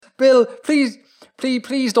Bill,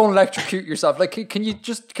 please don't electrocute yourself. Like, can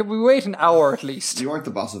we wait an hour at least? You aren't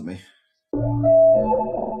the boss of me.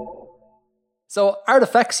 So,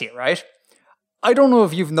 Artifexia, right? I don't know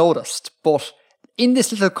if you've noticed, but in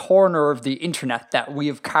this little corner of the internet that we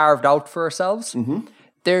have carved out for ourselves,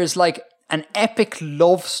 there's like an epic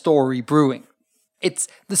love story brewing. It's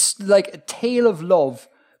this like a tale of love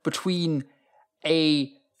between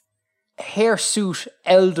a hirsute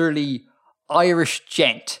elderly Irish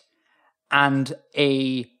gent and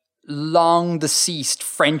a long deceased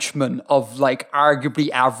Frenchman of like arguably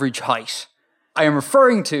average height. I am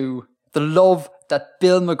referring to the love that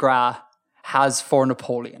Bill McGrath has for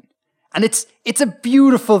Napoleon. And it's a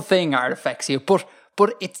beautiful thing, Artifexia,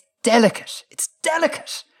 but it's delicate. It's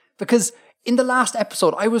delicate. Because in the last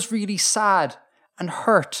episode, I was really sad and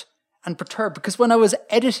hurt and perturbed because when I was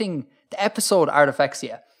editing the episode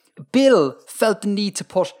Artifexia, Bill felt the need to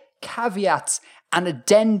put caveats and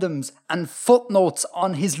addendums and footnotes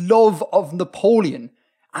on his love of Napoleon.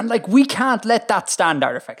 And like, we can't let that stand,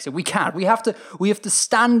 Artifexia. We can't. We have to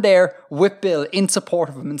stand there with Bill in support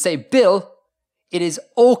of him and say, Bill, it is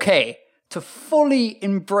okay to fully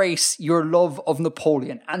embrace your love of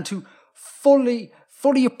Napoleon and to fully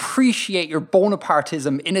appreciate your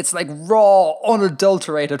Bonapartism in its like raw,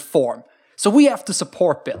 unadulterated form. So we have to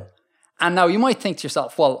support Bill. And now you might think to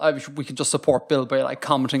yourself, well, we can just support Bill by like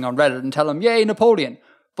commenting on Reddit and tell him, yay, Napoleon.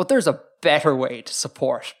 But there's a better way to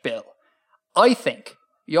support Bill. I think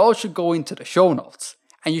you all should go into the show notes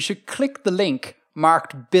and you should click the link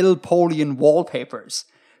marked Billpolian Wallpapers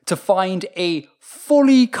to find a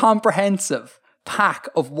fully comprehensive pack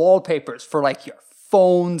of wallpapers for like your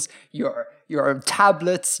phones, your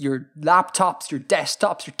tablets, your laptops, your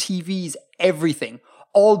desktops, your TVs, everything.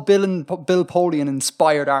 All Billpolian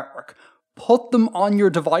inspired artwork. Put them on your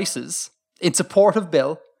devices in support of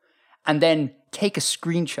Bill and then take a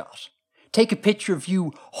screenshot. Take a picture of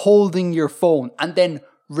you holding your phone and then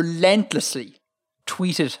relentlessly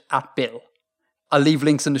tweet it at Bill. I'll leave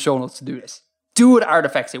links in the show notes to do this. Do it,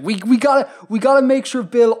 Artifexia. We gotta make sure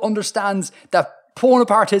Bill understands that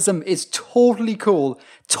Bonapartism is totally cool,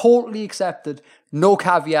 totally accepted, no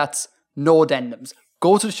caveats, no addendums.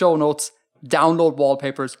 Go to the show notes, download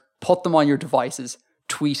wallpapers, put them on your devices,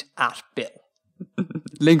 tweet at Bill.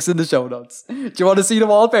 Links in the show notes. Do you want to see the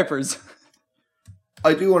wallpapers?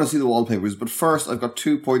 I do want to see the wallpapers, but first I've got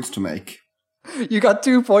 2 points to make. You got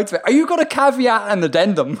 2 points. Are you going to caveat an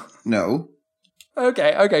addendum? No.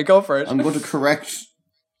 Okay, go for it. I'm going to correct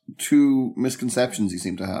 2 misconceptions you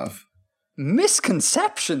seem to have.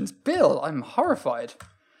 Misconceptions? Bill, I'm horrified.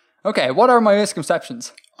 Okay, what are my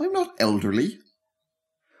misconceptions? I'm not elderly.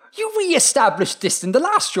 You re-established this in the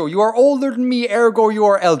last show. You are older than me, ergo you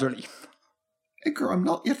are elderly. Edgar, I'm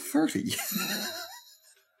not yet 30.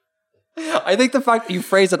 I think the fact that you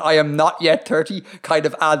phrase it, I am not yet 30, kind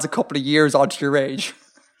of adds a couple of years onto your age.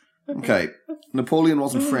 Okay, Napoleon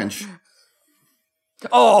wasn't French.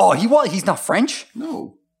 Oh, he's not French?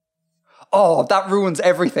 No. Oh, that ruins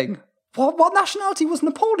everything. What nationality was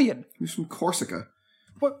Napoleon? He was from Corsica.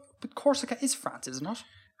 But Corsica is France, isn't it?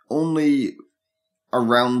 Only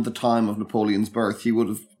around the time of Napoleon's birth, he would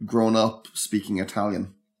have grown up speaking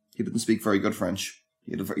Italian. He didn't speak very good French.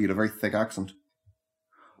 He had a very thick accent.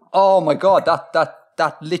 Oh my god,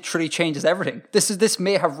 that literally changes everything. This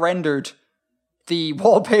may have rendered the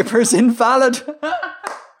wallpapers invalid.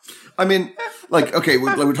 I mean, like, okay,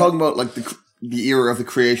 we're talking about like the era of the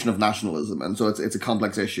creation of nationalism, and so it's a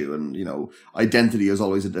complex issue, and you know, identity is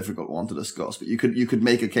always a difficult one to discuss. But you could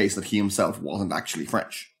make a case that he himself wasn't actually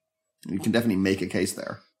French. You can definitely make a case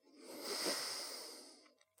there.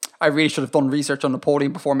 I really should have done research on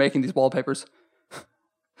Napoleon before making these wallpapers. Do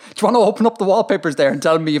you want to open up the wallpapers there and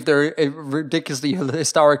tell me if they're ridiculously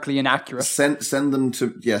historically inaccurate? Send them to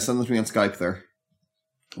me on Skype there,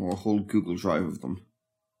 or a whole Google Drive of them.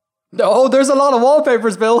 No, there's a lot of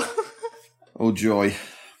wallpapers, Bill. Oh joy!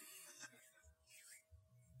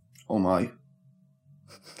 Oh my!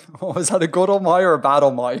 Oh, is that a good oh my or a bad oh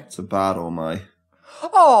my? It's a bad oh my.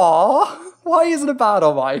 Aww, why is it a bad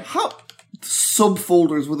oh my? How?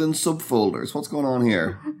 Subfolders within subfolders. What's going on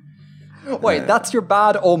here? Wait, that's your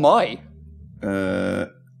bad oh my? Oh,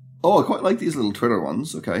 I quite like these little Twitter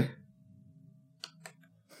ones. Okay.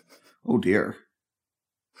 Oh dear.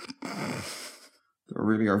 There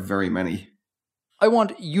really are very many. I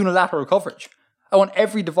want unilateral coverage. I want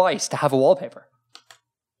every device to have a wallpaper.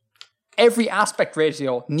 Every aspect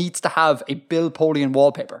ratio needs to have a Billpolian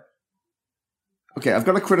wallpaper. Okay, I've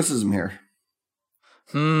got a criticism here.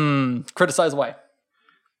 Criticize away.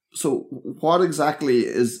 So, what exactly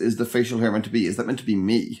is the facial hair meant to be? Is that meant to be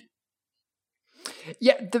me?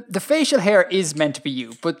 Yeah, the facial hair is meant to be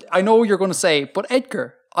you, but I know you're going to say, but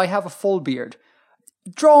Edgar, I have a full beard.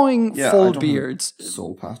 Drawing full beards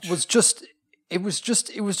soul patch was just it was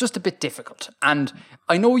just a bit difficult. And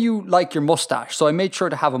I know you like your mustache, so I made sure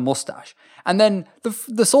to have a mustache. And then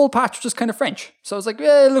the soul patch was just kind of French. So I was like,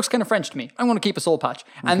 it looks kind of French to me. I'm going to keep a soul patch.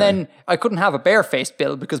 Okay. And then I couldn't have a bare-faced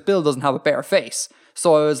Bill because Bill doesn't have a bare face.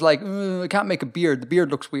 So I was like, I can't make a beard. The beard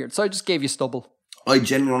looks weird. So I just gave you stubble. I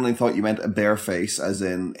genuinely thought you meant a bare face, as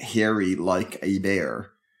in hairy like a bear.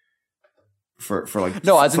 For like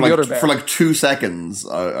no, as in the other bear. For like 2 seconds,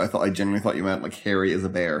 I genuinely thought you meant like hairy as a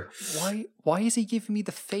bear. Why is he giving me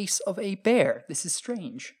the face of a bear? This is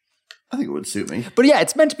strange. I think it would suit me. But yeah,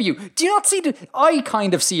 it's meant to be you. Do you not see I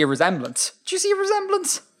kind of see a resemblance. Do you see a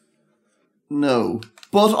resemblance? No,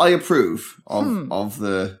 but I approve of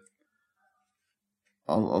the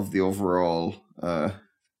overall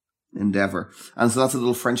endeavor. And so that's a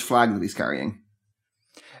little French flag that he's carrying.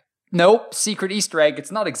 Nope, secret Easter egg.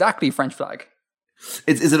 It's not exactly a French flag.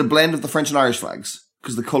 Is it a blend of the French and Irish flags?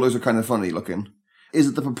 Because the colours are kind of funny looking. Is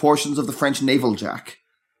it the proportions of the French naval jack?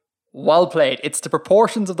 Well played. It's the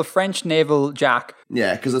proportions of the French naval jack.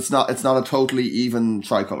 Yeah, because it's not a totally even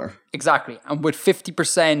tricolour. Exactly, and with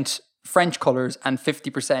 50% French colours and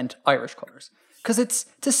 50% Irish colours. Because it's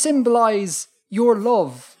to symbolise your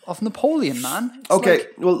love of Napoleon, man. It's okay,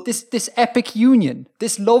 well, this epic union,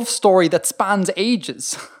 this love story that spans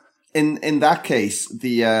ages. In that case,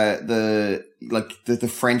 the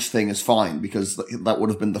French thing is fine because that would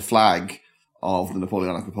have been the flag of the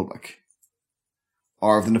Napoleonic Republic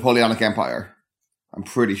or of the Napoleonic Empire. I'm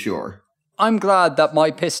pretty sure. I'm glad that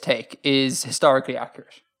my piss take is historically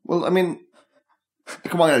accurate. Well, I mean,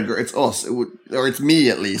 come on, Edgar, it's us. It would, or it's me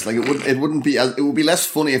at least. Like it wouldn't be as. It would be less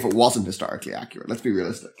funny if it wasn't historically accurate. Let's be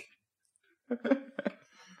realistic.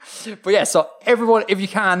 But yeah, so everyone, if you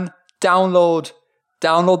can, download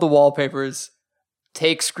the wallpapers,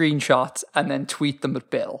 take screenshots, and then tweet them at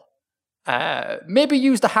Bill. Maybe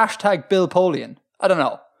use the hashtag BillPolian. I don't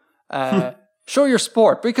know. Show your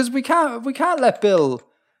support, because we can't let Bill,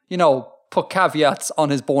 put caveats on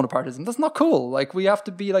his Bonapartism. That's not cool. Like, we have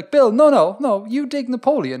to be like, Bill, no, you dig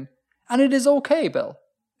Napoleon, and it is okay, Bill.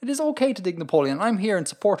 It is okay to dig Napoleon. I'm here in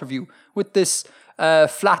support of you with this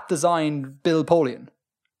flat designed BillPolian.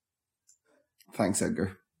 Thanks,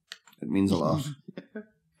 Edgar. It means a lot.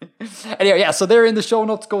 Anyway, yeah, so they're in the show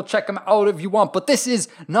notes. Go check them out if you want. But this is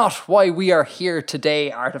not why we are here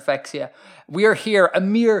today, Artifexia. We are here a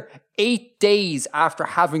mere 8 days after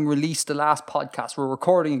having released the last podcast. We're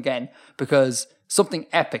recording again because something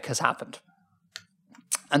epic has happened.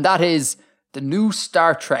 And that is the new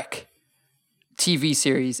Star Trek TV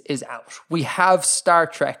series is out. We have Star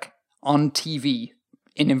Trek on TV,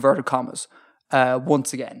 in inverted commas,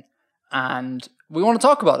 once again. And we want to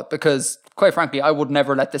talk about it because, quite frankly, I would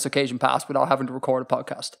never let this occasion pass without having to record a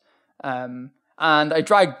podcast. And I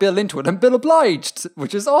dragged Bill into it, and Bill obliged,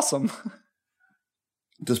 which is awesome.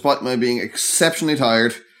 Despite my being exceptionally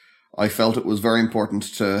tired, I felt it was very important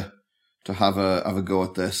to have a go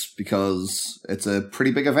at this because it's a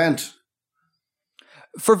pretty big event.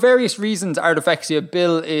 For various reasons, Artifexia,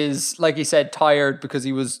 Bill is, like he said, tired because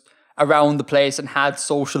he was around the place and had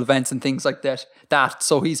social events and things like that.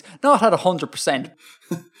 So he's not at 100%.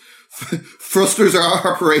 Thrusters are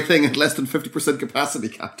operating at less than 50% capacity,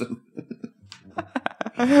 Captain.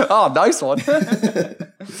 Oh, nice one.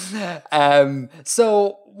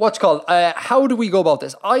 So how do we go about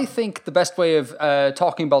this? I think the best way of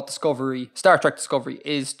talking about Star Trek Discovery,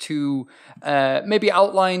 is to maybe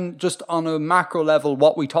outline just on a macro level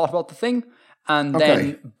what we thought about the thing, and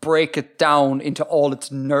then break it down into all its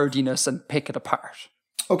nerdiness and pick it apart.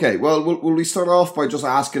 Okay, well, will we start off by just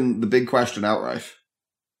asking the big question outright?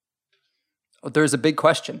 Oh, there's a big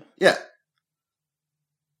question? Yeah.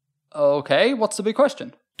 Okay, what's the big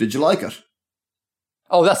question? Did you like it?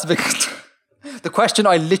 Oh, that's the big... the question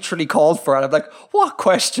I literally called for, and I'm like, what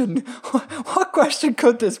question? What question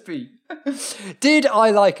could this be? Did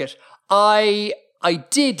I like it? I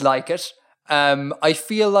did like it. I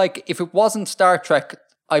feel like if it wasn't Star Trek,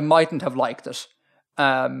 I mightn't have liked it.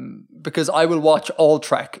 Because I will watch all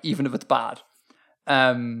Trek, even if it's bad.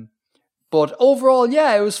 But overall,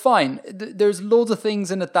 yeah, it was fine. There's loads of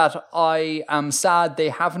things in it that I am sad they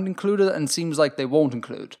haven't included and seems like they won't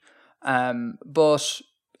include. But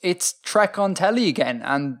it's Trek on telly again,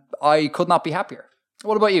 and I could not be happier.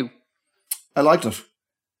 What about you? I liked it.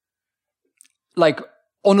 Like,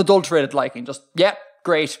 unadulterated liking. Just, yeah,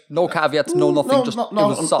 great. No caveats, no nothing. No, just not it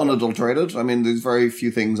was solid. Unadulterated. I mean, there's very few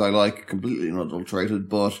things I like completely unadulterated,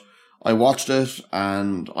 but I watched it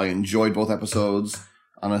and I enjoyed both episodes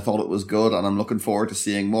and I thought it was good and I'm looking forward to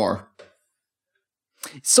seeing more.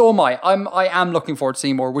 So am I. I am looking forward to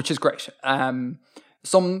seeing more, which is great.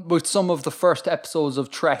 Some of the first episodes of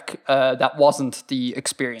Trek, that wasn't the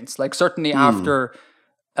experience. Like certainly after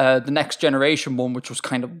the Next Generation one, which was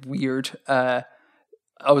kind of weird. I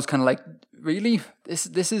was kind of like, really,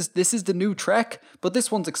 this is the new Trek, but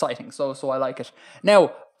this one's exciting, so I like it.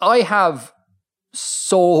 Now I have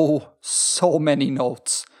so many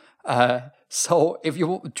notes. So do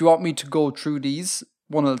you want me to go through these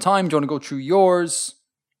one at a time? Do you want to go through yours?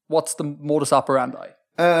 What's the modus operandi?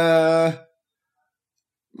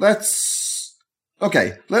 Let's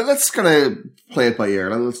kind of play it by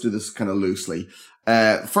ear. Let's do this kind of loosely.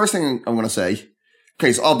 First thing I'm going to say,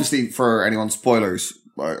 okay, so obviously for anyone, spoilers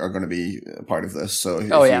are going to be a part of this. So if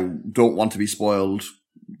you don't want to be spoiled,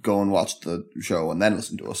 go and watch the show and then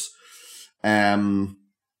listen to us. The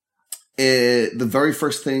very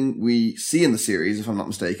first thing we see in the series, if I'm not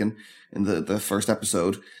mistaken, in the first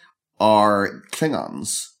episode, are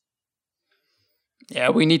Klingons. Yeah,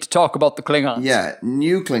 we need to talk about the Klingons. Yeah,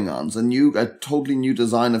 new Klingons, a totally new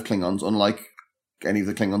design of Klingons, unlike any of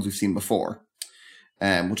the Klingons we've seen before.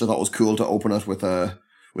 Which I thought was cool to open it with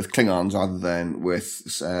Klingons rather than with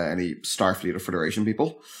any Starfleet or Federation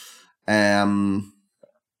people. And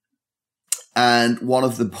one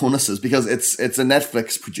of the bonuses, because it's a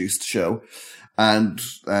Netflix produced show, and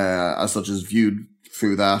as such is viewed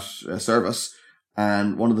through that service.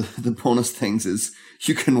 And one of the bonus things is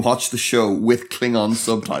you can watch the show with Klingon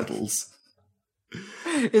subtitles.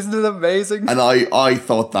 Isn't it amazing? And I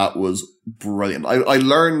thought that was brilliant.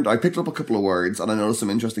 I picked up a couple of words and I noticed some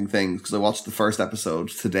interesting things because I watched the first episode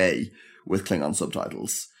today with Klingon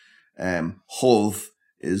subtitles. Hov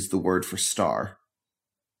is the word for star.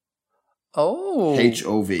 Oh.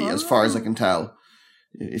 H-O-V, as far as I can tell.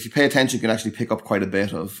 If you pay attention, you can actually pick up quite a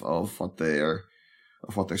bit of what they're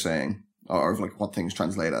saying, or of like what things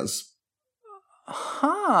translate as.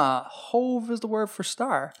 Hove is the word for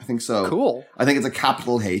star. I think so. Cool. I think it's a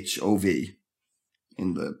capital H-O-V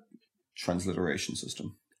in the transliteration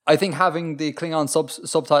system. I think having the Klingon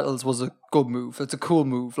subtitles was a good move. It's a cool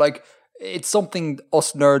move. Like, it's something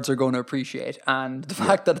us nerds are going to appreciate. And the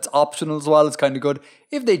fact that it's optional as well is kind of good.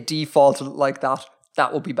 If they defaulted it like that,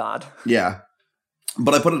 that would be bad. Yeah.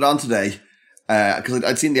 But I put it on today because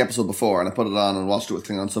I'd seen the episode before and I put it on and watched it with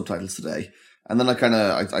Klingon subtitles today. And then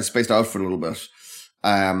I spaced out for a little bit.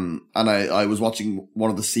 And I was watching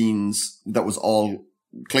one of the scenes that was all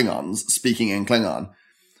Klingons speaking in Klingon.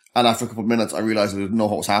 And after a couple of minutes, I realized I didn't know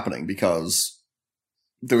what was happening because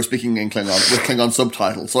they were speaking in Klingon with Klingon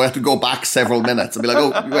subtitles. So I had to go back several minutes and be like,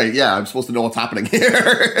 oh, wait, yeah, I'm supposed to know what's happening here.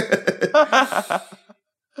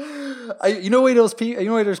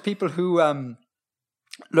 There's people who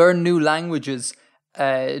learn new languages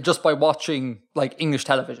just by watching like English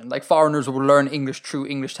television. Like foreigners will learn English through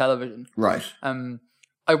English television. Right.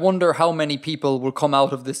 I wonder how many people will come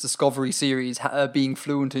out of this Discovery series being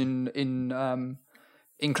fluent in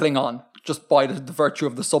Klingon just by the virtue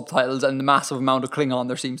of the subtitles and the massive amount of Klingon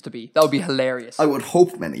there seems to be. That would be hilarious. I would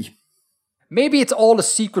hope many. Maybe it's all a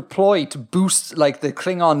secret ploy to boost like the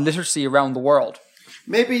Klingon literacy around the world.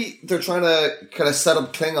 Maybe they're trying to kind of set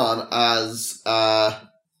up Klingon as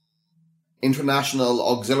international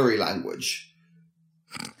auxiliary language.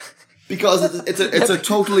 Because it's a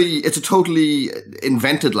totally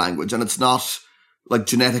invented language and it's not like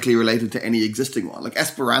genetically related to any existing one. Like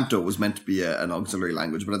Esperanto was meant to be an auxiliary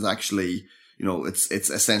language, but it's actually, it's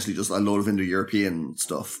essentially just a load of Indo-European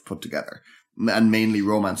stuff put together, and mainly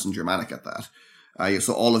Romance and Germanic at that.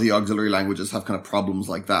 So all of the auxiliary languages have kind of problems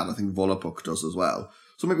like that. I think Volapük does as well.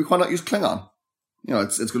 So maybe why not use Klingon?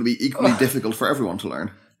 It's going to be equally difficult for everyone to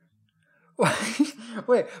learn.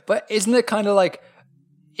 Wait, but isn't it kind of like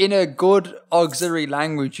in a good auxiliary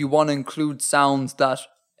language, you want to include sounds that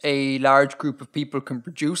a large group of people can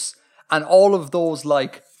produce, and all of those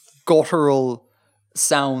like guttural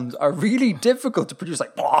sounds are really difficult to produce,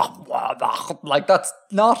 like blah, blah, blah. Like that's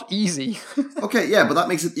not easy. Okay, yeah, but that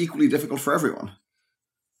makes it equally difficult for everyone.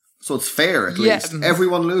 So it's fair, at least.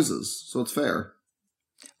 Everyone loses, so it's fair.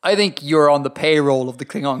 I think you're on the payroll of the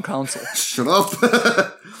Klingon Council. Shut up.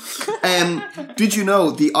 Did you know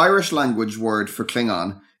the Irish language word for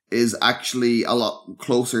Klingon is actually a lot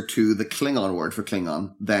closer to the Klingon word for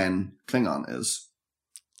Klingon than Klingon is?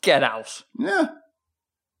 Get out. Yeah.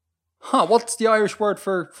 Huh, what's the Irish word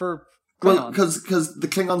for Klingon? Well, because the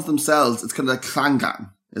Klingons themselves, it's kind of a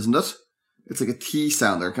klangan, isn't it? It's like a T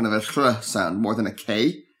sound, or kind of a th sound more than a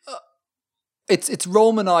K. It's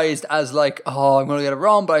romanized as like, I'm going to get it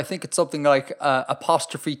wrong, but I think it's something like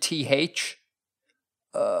apostrophe TH.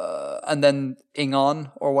 And then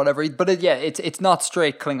Ingon or whatever, but it's not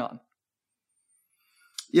straight Klingon.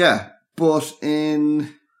 Yeah, But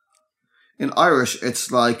in Irish,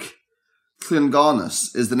 it's like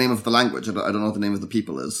Clonganus is the name of the language. I don't know what the name of the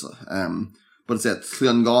people is, but it's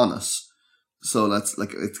Clonganus. So that's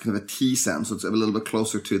like it's kind of a T sound, so it's a little bit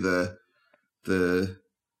closer to the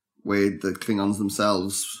way the Klingons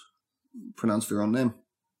themselves pronounce their own name.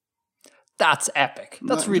 That's epic.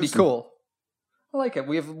 That's really cool. I like it.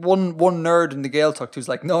 We have one nerd in the Gaeltacht who's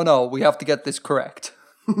like, no, we have to get this correct.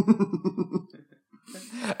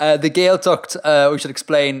 The Gaeltacht, we should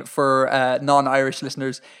explain for non-Irish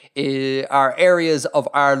listeners, are areas of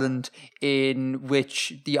Ireland in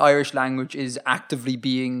which the Irish language is actively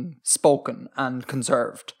being spoken and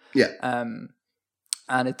conserved. Yeah.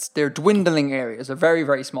 And they're dwindling areas. They're very,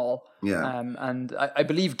 very small. Yeah. And I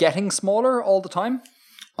believe getting smaller all the time.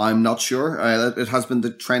 I'm not sure. It has been the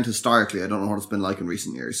trend historically. I don't know what it's been like in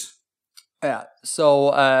recent years. Yeah, so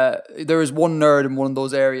there is one nerd in one of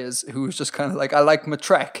those areas who's just kind of like, I like my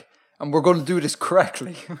trek, and we're going to do this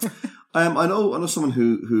correctly. I know someone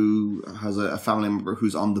who has a family member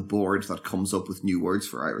who's on the board that comes up with new words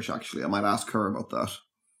for Irish, actually. I might ask her about that.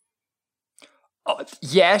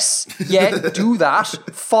 Yes, do that.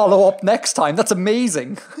 Follow up next time. That's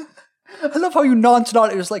amazing. I love how you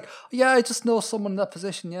nonchalant. It was like, yeah, I just know someone in that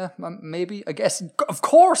position. Yeah, maybe, I guess. Of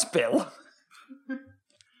course, Bill.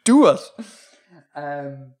 Do it.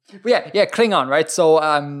 But yeah, Klingon, right? So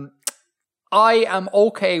I am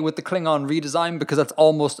okay with the Klingon redesign because that's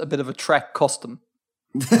almost a bit of a Trek custom.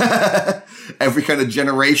 Every kind of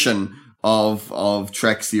generation of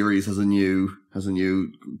Trek series has a new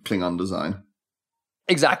Klingon design.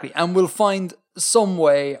 Exactly, and we'll find some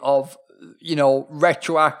way of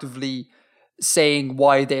retroactively saying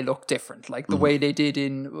why they look different, like the way they did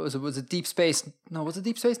in was it Deep Space? No, was it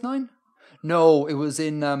Deep Space Nine? No, it was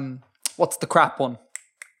in what's the crap one?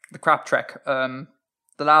 The crap Trek. The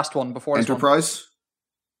last one before Enterprise.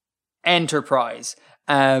 Enterprise.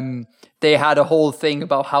 They had a whole thing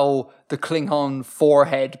about how the Klingon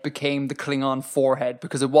forehead became the Klingon forehead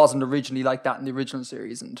because it wasn't originally like that in the original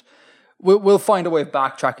series, and we'll find a way of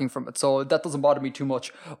backtracking from it. So that doesn't bother me too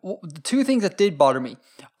much. The two things that did bother me,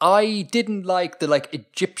 I didn't like the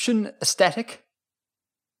Egyptian aesthetic.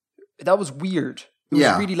 That was weird. It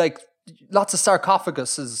was really like lots of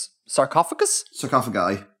sarcophaguses. Sarcophagus?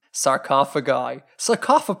 Sarcophagi.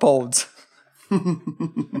 Sarcophapodes.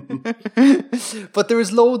 But there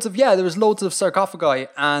was loads of sarcophagi,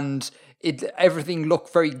 and everything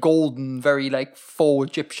looked very golden, very like faux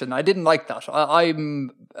Egyptian. I didn't like that.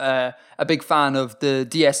 I'm a big fan of the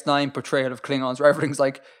DS9 portrayal of Klingons, where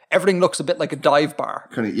everything looks a bit like a dive bar.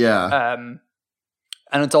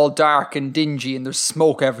 And it's all dark and dingy, and there's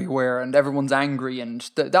smoke everywhere, and everyone's angry,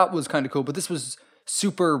 and that was kind of cool. But this was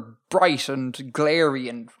super bright and glary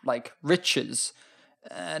and like riches,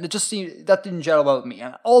 and it just seemed that didn't gel well with me.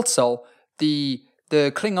 And also, the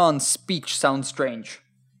Klingon speech sounds strange.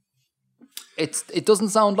 It doesn't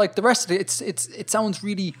sound like the rest of it. It sounds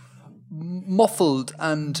really muffled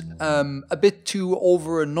and a bit too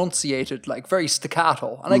over enunciated, like very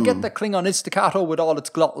staccato. And I get that Klingon is staccato with all its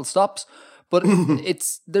glottal stops, but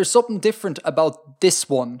there's something different about this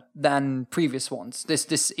one than previous ones.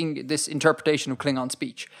 This interpretation of Klingon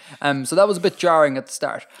speech. So that was a bit jarring at the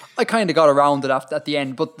start. I kind of got around it at the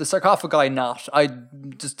end, but the sarcophagi not. I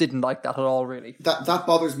just didn't like that at all, really. That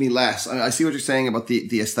bothers me less. I see what you're saying about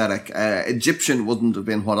the aesthetic. Egyptian wouldn't have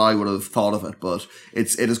been what I would have thought of it, but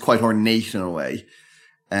it is quite ornate in a way.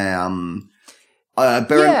 Bear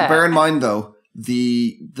in mind though,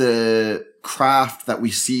 the craft that we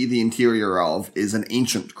see the interior of is an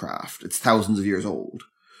ancient craft. It's thousands of years old.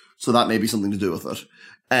 So that may be something to do with it.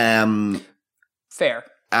 Fair.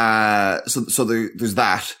 So there's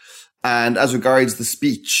that. And as regards the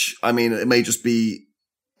speech, I mean, it may just be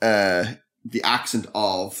the accent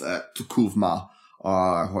of Tukuvma,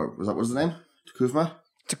 or what was the name? Tukuvma?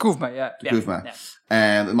 Tukuvma, yeah. Tukuvma.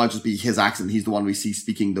 Yeah. It might just be his accent. He's the one we see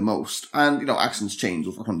speaking the most. And, accents change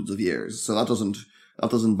over hundreds of years. So that doesn't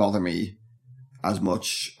bother me as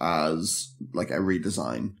much as like a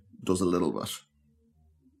redesign does a little bit.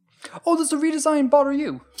 Oh, does the redesign bother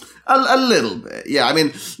you? A little bit, yeah. I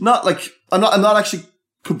mean, not like I'm not actually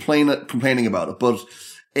complaining about it, but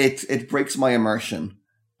it breaks my immersion,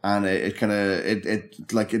 and it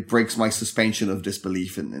breaks my suspension of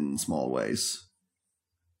disbelief in small ways.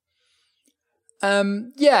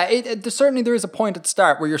 Certainly there is a point at the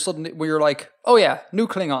start where you're like, oh yeah, new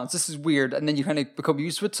Klingons, this is weird, and then you kind of become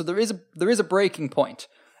used to it. So there is a breaking point.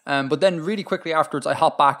 But then really quickly afterwards, I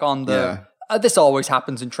hop back on the this always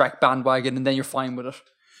happens in Trek bandwagon, and then you're fine with it.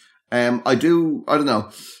 I don't know.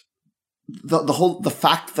 The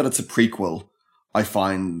fact that it's a prequel, I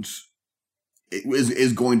find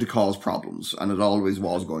is going to cause problems, and it always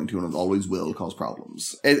was going to, and it always will cause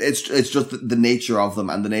problems. It's just the nature of them,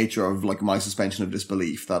 and the nature of like my suspension of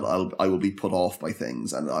disbelief that I will be put off by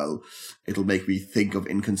things, and it'll make me think of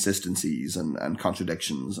inconsistencies and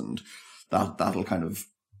contradictions, and that'll kind of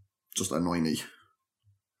just annoy me.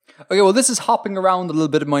 Okay, well, this is hopping around a little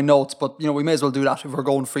bit in my notes, but we may as well do that if we're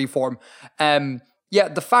going freeform. Yeah,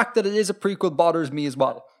 the fact that it is a prequel bothers me as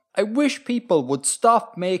well. I wish people would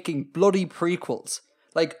stop making bloody prequels.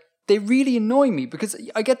 Like, they really annoy me, because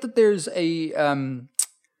I get that there's a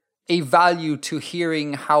value to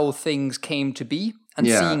hearing how things came to be and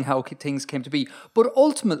seeing how things came to be. But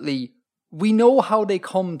ultimately, we know how they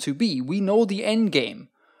come to be. We know the end game.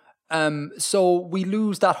 So we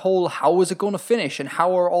lose that whole, how is it going to finish, and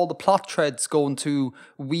how are all the plot threads going to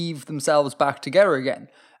weave themselves back together again?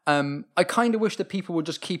 I kind of wish that people would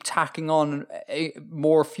just keep tacking on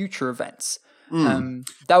more future events.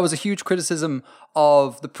 That was a huge criticism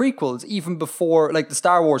of the prequels, even before, like the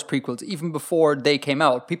Star Wars prequels, even before they came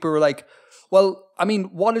out. People were like, well, I mean,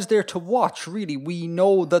 what is there to watch, really? We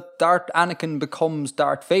know that Anakin becomes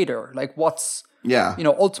Darth Vader. Like,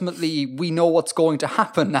 ultimately, we know what's going to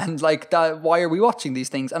happen, and like that, why are we watching these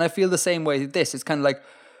things? And I feel the same way with this. It's kind of like,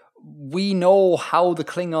 we know how the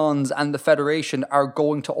Klingons and the Federation are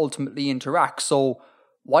going to ultimately interact. So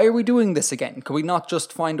why are we doing this again? Could we not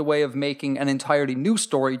just find a way of making an entirely new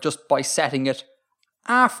story just by setting it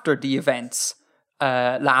after the events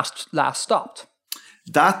last stopped?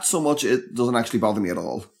 That so much, it doesn't actually bother me at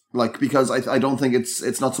all. Like, because I don't think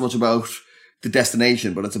it's not so much about the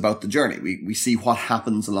destination, but it's about the journey. We see what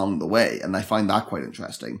happens along the way, and I find that quite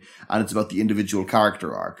interesting. And it's about the individual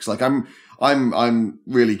character arcs. Like, I'm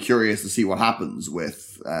really curious to see what happens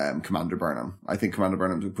with Commander Burnham. I think Commander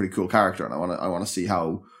Burnham's a pretty cool character, and I want to see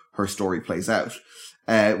how her story plays out.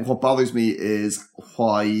 What bothers me is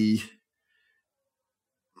why,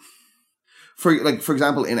 for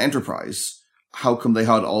example, in Enterprise, how come they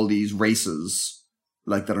had all these races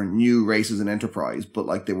like that are new races in Enterprise, but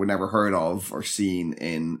like they were never heard of or seen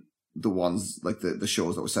in the ones like the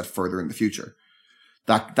shows that were set further in the future?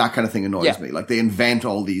 That kind of thing annoys me. Like, they invent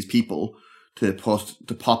all these people to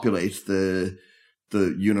populate the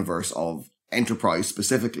universe of Enterprise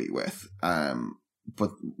specifically with,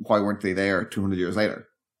 but why weren't they there 200 years later?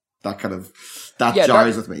 That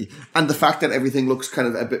jars with me. And the fact that everything looks kind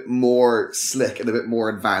of a bit more slick and a bit more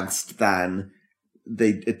advanced than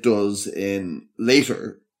it does in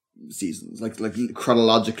later seasons, like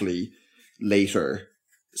chronologically later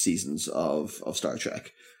seasons of Star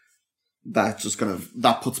Trek. That just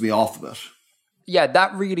that puts me off a bit. Yeah,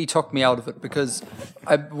 that really took me out of it, because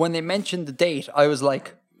when they mentioned the date, I was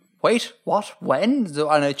like, wait, what? When?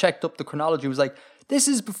 And I checked up the chronology. It was like, this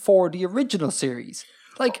is before the original series.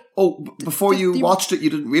 Like, before you watched it,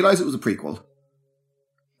 you didn't realize it was a prequel?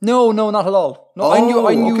 No, not at all. No, I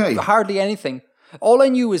knew hardly anything. All I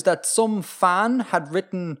knew is that some fan had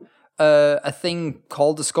written a thing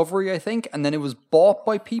called Discovery, I think, and then it was bought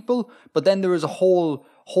by people. But then there was a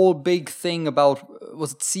whole big thing about,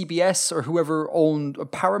 was it CBS or whoever owned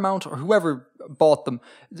Paramount or whoever bought them,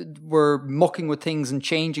 were mucking with things and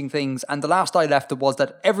changing things. And the last I left it was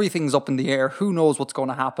that everything's up in the air. Who knows what's going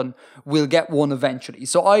to happen? We'll get one eventually.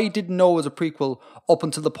 So I didn't know it was a prequel up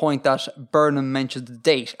until the point that Burnham mentioned the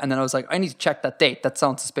date. And then I was like, I need to check that date. That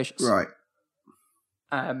sounds suspicious. Right.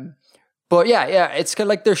 But yeah, it's kind of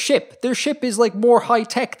like their ship. Their ship is like more high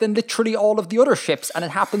tech than literally all of the other ships, and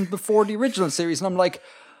it happened before the original series. And I'm like,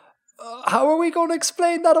 how are we going to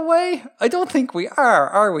explain that away? I don't think we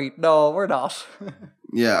are we? No, we're not.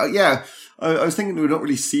 Yeah. I was thinking we don't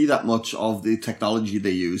really see that much of the technology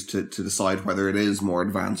they use to decide whether it is more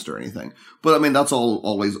advanced or anything. But I mean, that's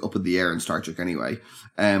always up in the air in Star Trek anyway.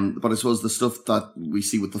 But I suppose the stuff that we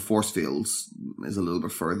see with the force fields is a little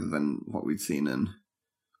bit further than what we'd seen in,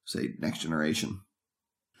 say, Next Generation.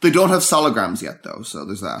 They don't have holograms yet, though, so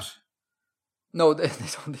there's that. No, they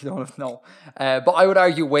don't have, no. But I would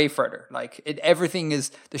argue way further. Like, everything is,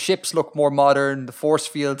 the ships look more modern, the force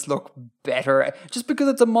fields look better. Just because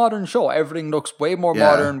it's a modern show, everything looks way more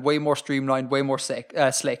modern, way more streamlined, way more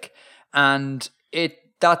slick. And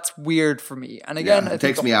that's weird for me. And again, it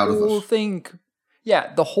takes me out of it.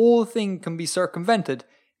 The whole thing can be circumvented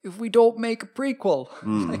if we don't make a prequel.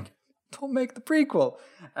 Like, don't make the prequel.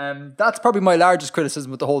 That's probably my largest criticism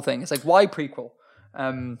with the whole thing. It's like, why prequel?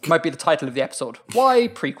 Might be the title of the episode. Why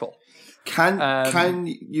prequel? Can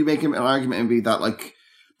you make an argument and be that, like,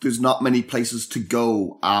 there's not many places to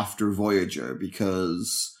go after Voyager,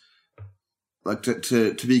 because, like,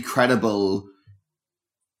 to be credible,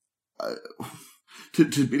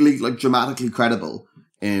 to be like dramatically credible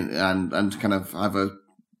and kind of have a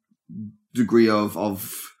degree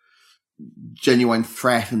of genuine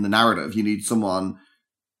threat in the narrative. You need someone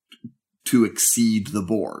to exceed the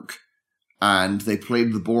Borg. And they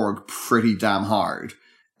played the Borg pretty damn hard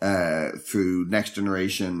through Next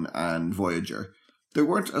Generation and Voyager. They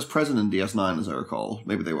weren't as present in DS9 as I recall.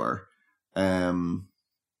 Maybe they were. So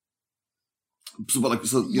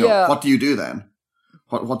what do you do then?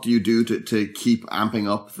 What do you do to keep amping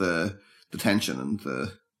up the tension and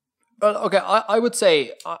the... Well, okay, I would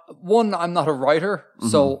say, one, I'm not a writer,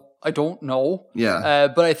 so I don't know. Yeah.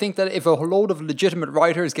 But I think that if a load of legitimate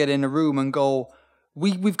writers get in a room and go,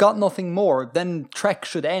 we've got nothing more, then Trek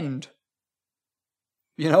should end.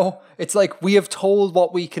 You know? It's like, we have told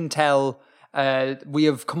what we can tell. We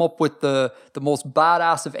have come up with the most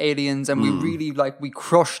badass of aliens, and we really, we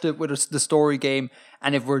crushed it with the story game.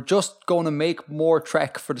 And if we're just going to make more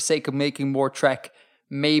Trek for the sake of making more Trek,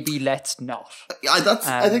 maybe let's not.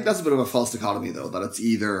 I think that's a bit of a false dichotomy, though, that it's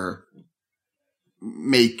either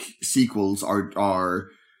make sequels or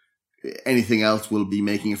anything else will be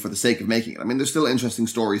making it for the sake of making it. I mean, there's still interesting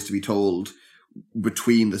stories to be told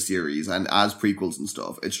between the series and as prequels and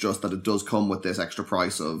stuff. It's just that it does come with this extra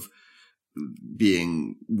price of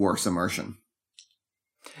being worse immersion.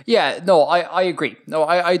 Yeah, no, I agree. No,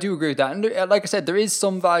 I do agree with that. And like I said, there is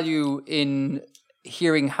some value in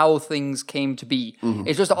hearing how things came to be.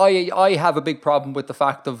 It's just I have a big problem with the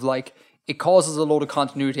fact of it causes a load of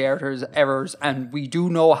continuity errors, and we do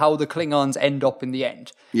know how the Klingons end up in the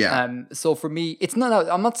end. Yeah. So for me, it's not.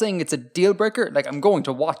 I'm not saying it's a deal breaker. I'm going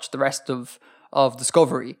to watch the rest of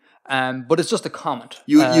Discovery. But it's just a comment.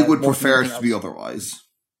 You would prefer it to be otherwise.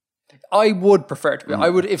 I would prefer it to be. I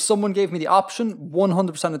would, if someone gave me the option,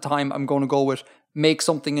 100% of the time, I'm going to go with make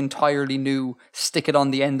something entirely new, stick it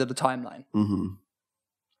on the end of the timeline.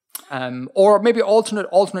 Or maybe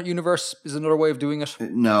alternate universe is another way of doing it.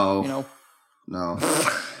 No.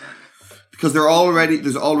 Because there's already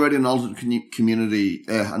an alternate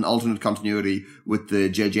an alternate continuity with the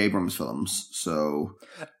J.J. Abrams films. So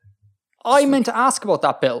I meant to ask about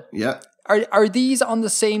that, Bill. Yeah. Are these on the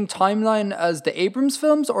same timeline as the Abrams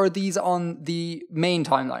films, or are these on the main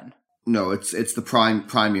timeline? No, it's the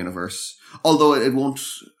Prime universe. Although it won't.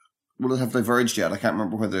 Will it have diverged yet? I can't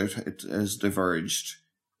remember whether it has diverged.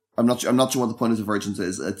 I'm not sure what the point of divergence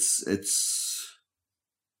is. It's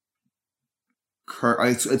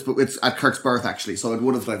at Kirk's birth, actually, so it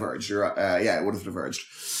would have diverged. It would have diverged.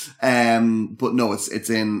 But no, it's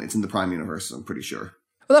in the Prime universe, I'm pretty sure.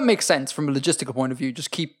 Well, that makes sense from a logistical point of view.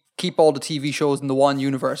 Just keep all the TV shows in the one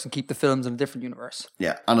universe and keep the films in a different universe.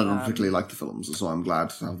 Yeah, and I don't particularly like the films, so I'm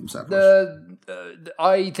glad to have them separate.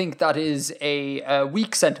 I think that is a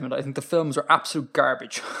weak sentiment. I think the films are absolute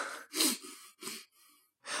garbage.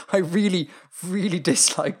 I really, really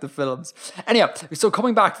dislike the films. Anyhow, so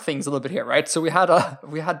coming back to things a little bit here, right? So we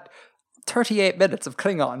had 38 minutes of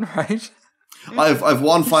Klingon, right? I've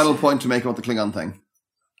one final point to make about the Klingon thing.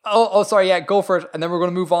 Oh, sorry, yeah, go for it. And then we're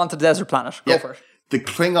going to move on to the desert planet. Go for it. The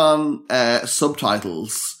Klingon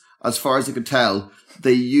subtitles, as far as I could tell,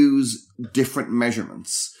 they use different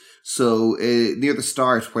measurements. So near the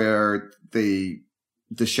start, where the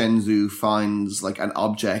Shenzhou finds an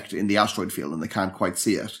object in the asteroid field and they can't quite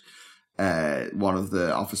see it, one of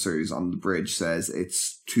the officers on the bridge says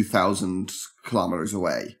it's 2,000 kilometers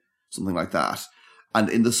away, something like that. And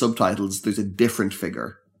in the subtitles, there's a different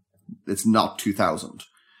figure. It's not 2,000.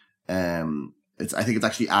 I think it's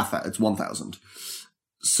actually it's 1,000.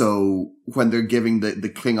 So when they're giving the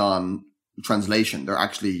Klingon translation, they're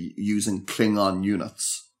actually using Klingon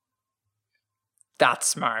units. That's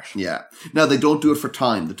smart. Yeah. Now, they don't do it for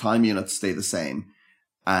time. The time units stay the same.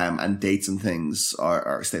 And dates and things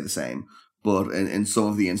are stay the same. But in some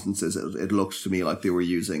of the instances, it looked to me like they were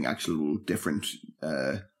using actual different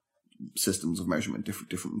systems of measurement,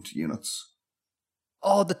 different units.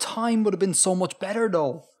 Oh, the time would have been so much better,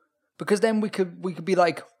 though. Because then we could be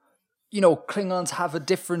like, Klingons have a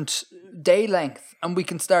different day length, and we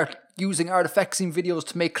can start using artifacting videos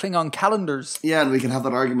to make Klingon calendars. Yeah, and we can have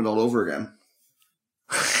that argument all over again.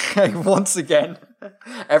 Once again,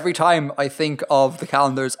 every time I think of the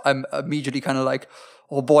calendars, I'm immediately kind of like,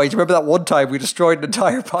 oh boy, do you remember that one time we destroyed an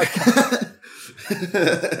entire podcast?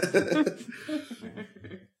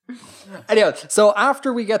 Anyway, so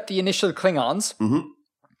after we get the initial Klingons,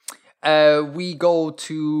 we go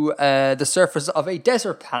to the surface of a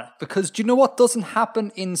desert planet, because do you know what doesn't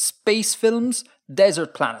happen in space films?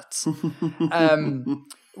 Desert planets.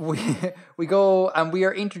 We go and we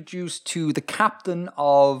are introduced to the captain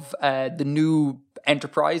of the new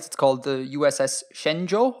Enterprise. It's called the USS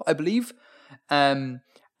Shenzhou, I believe. And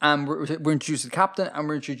we're introduced to the captain, and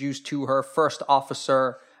we're introduced to her first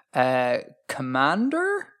officer,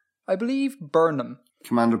 commander. I believe Burnham.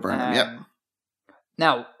 Commander Burnham, yep.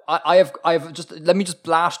 Now, I have just, let me just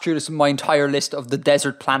blast through my entire list of the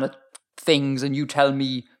desert planet things, and you tell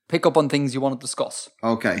me, pick up on things you want to discuss.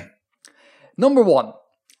 Okay. Number 1,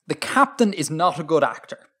 the captain is not a good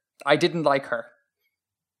actor. I didn't like her.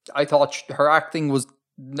 I thought her acting was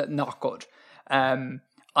not good. I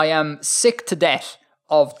am sick to death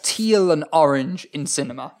of teal and orange in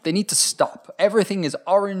cinema. They need to stop. Everything is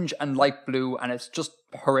orange and light blue, and it's just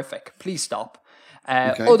horrific. Please stop.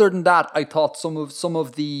 Okay. Other than that, I thought some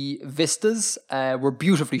of the vistas were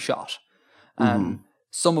beautifully shot.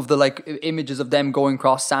 Some of the images of them going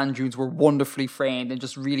across sand dunes were wonderfully framed and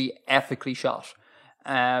just really epically shot.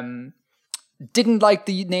 Didn't like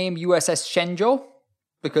the name USS Shenzhou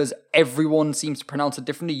because everyone seems to pronounce it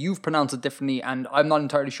differently. You've pronounced it differently, and I'm not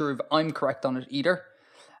entirely sure if I'm correct on it either.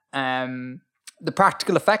 The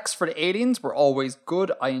practical effects for the aliens were always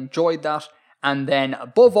good. I enjoyed that. And then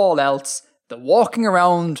above all else, the walking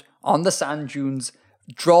around on the sand dunes,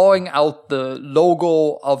 drawing out the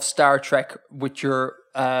logo of Star Trek with your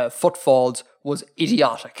footfalls was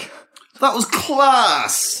idiotic. That was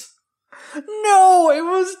class! No, it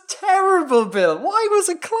was terrible, Bill. Why was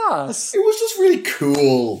it class? It was just really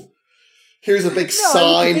cool. Here's a big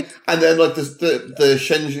sign, and then the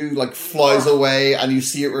Shenzhou flies away, and you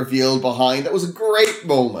see it revealed behind. That was a great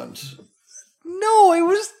moment. No, it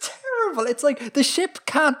was terrible. It's like the ship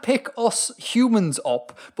can't pick us humans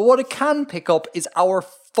up, but what it can pick up is our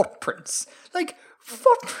footprints.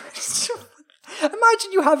 Footprints.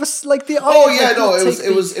 Imagine you have the. Oh yeah, no,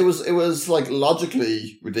 it was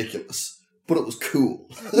logically ridiculous. But it was cool.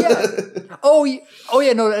 Yeah. Oh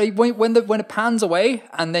yeah. No. When it pans away,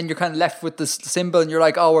 and then you're kind of left with the symbol, and you're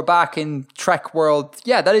like, "Oh, we're back in Trek world."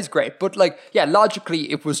 Yeah, that is great. But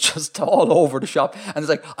logically, it was just all over the shop, and it's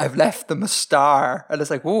like, "I've left them a star," and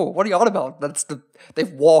it's like, "Whoa, what are you on about?"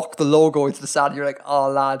 They've walked the logo into the sand. And you're like, "Oh,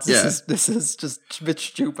 lads, this is just a bit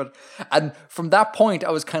stupid." And from that point,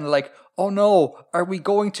 I was kind of like, "Oh no, are we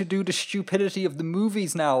going to do the stupidity of the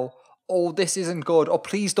movies now? Oh, this isn't good. Oh,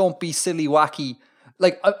 please don't be silly, wacky."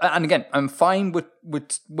 And again, I'm fine with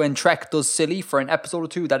when Trek does silly for an episode or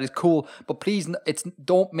two. That is cool. But please,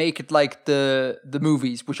 don't make it like the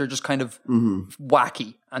movies, which are just kind of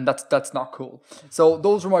wacky, and that's not cool. So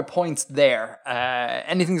those were my points there.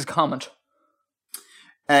 Anything to comment?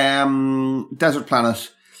 Desert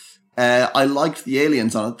planet. I liked the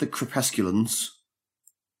aliens on it, the Crepusculans.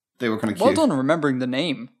 They were kind of cute. Well done remembering the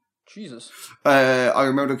name. Jesus. I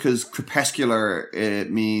remember because crepuscular, it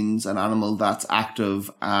means an animal that's active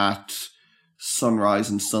at sunrise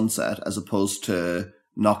and sunset as opposed to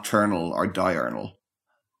nocturnal or diurnal.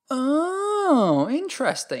 Oh,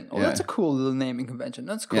 interesting. Oh, that's a cool little naming convention.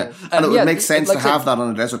 That's cool. Yeah. And it would make sense to have that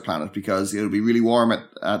on a desert planet because it would be really warm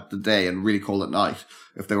at the day and really cold at night.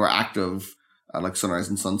 If they were active at sunrise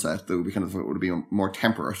and sunset, they would be it would be more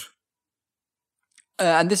temperate.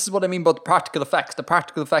 And this is what I mean about the practical effects. The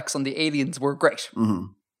practical effects on the aliens were great. Mm-hmm.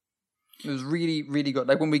 It was really, really good.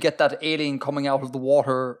 Like when we get that alien coming out of the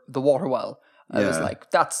water well, I was like,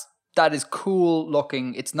 that is cool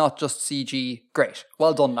looking. It's not just CG. Great.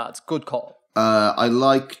 Well done, lads. Good call. I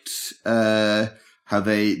liked how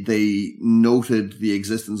they noted the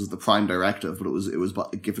existence of the Prime Directive, but it was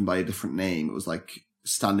given by a different name. It was like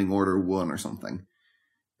Standing Order 1 or something.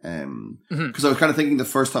 Because I was kind of thinking the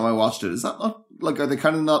first time I watched it, is that not are they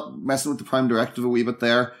kind of not messing with the Prime Directive a wee bit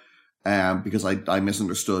there? Because I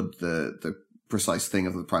misunderstood the precise thing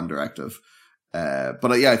of the Prime Directive.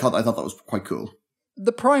 But I thought that was quite cool.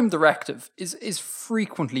 The Prime Directive is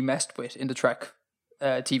frequently messed with in the Trek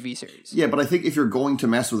TV series. Yeah, but I think if you're going to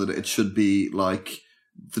mess with it, it should be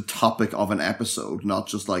the topic of an episode, not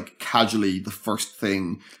just casually the first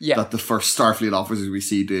thing that the first Starfleet officers we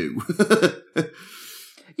see do.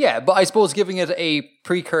 Yeah, but I suppose giving it a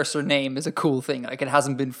precursor name is a cool thing. It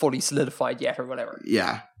hasn't been fully solidified yet or whatever.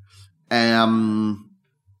 Yeah.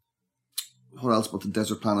 What else about the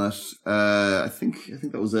desert planet? I think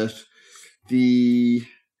that was it. The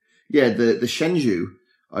Shenzhou,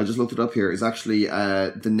 I just looked it up here, is actually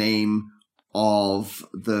the name of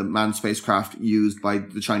the manned spacecraft used by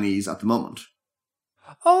the Chinese at the moment.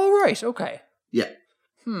 Oh, right. Okay. Yeah.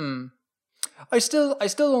 I still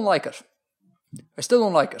don't like it. I still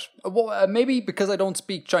don't like it. Maybe because I don't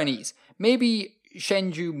speak Chinese. Maybe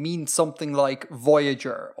Shenzhou means something like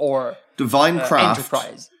Voyager or Divine Craft,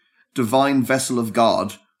 Enterprise. Divine Vessel of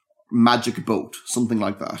God, Magic Boat, something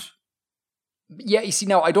like that. Yeah, you see,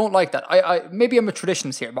 now I don't like that. I maybe I'm a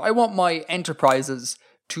traditionalist here, but I want my enterprises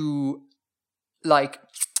to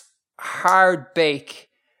hard bake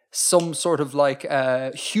some sort of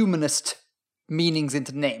humanist meanings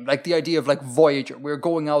into the name, like the idea of like Voyager. We're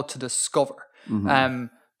going out to discover.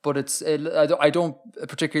 But I don't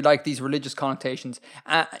particularly like these religious connotations.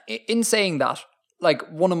 In saying that, like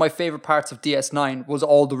one of my favorite parts of DS9 was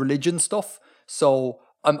all the religion stuff. So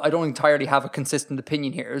I don't entirely have a consistent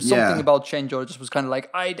opinion here. There's something about Shenzhou just was kind of like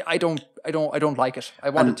I don't like it. I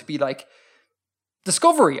want it to be like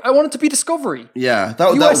Discovery. I want it to be Discovery. Yeah, that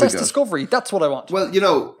USS would be good. Discovery. That's what I want. Well,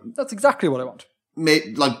 that's exactly what I want.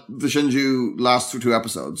 Like the Shenzhou lasts for 2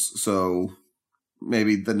 episodes, so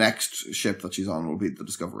maybe the next ship that she's on will be the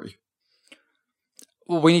Discovery.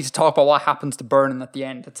 Well, we need to talk about what happens to Burnham at the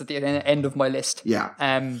end. It's at the end of my list. Yeah.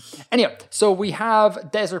 Anyway, so we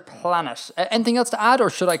have Desert Planet. Anything else to add, or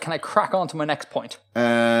can I crack on to my next point?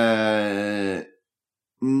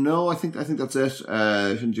 No, I think that's it.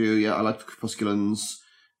 Shenzhou, yeah, I like the Crepusculans.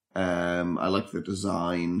 I like their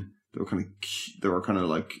design. They were kind of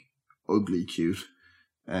like ugly cute.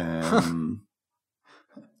 Like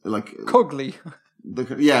Cuggly.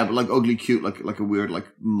 Yeah, but like ugly cute, like a weird like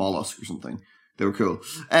mollusk or something. They were cool.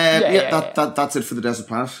 That's it for the Desert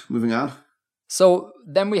Planet. Moving on. So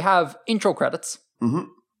then we have intro credits.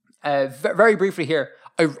 Very briefly here,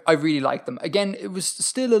 I really like them. Again, it was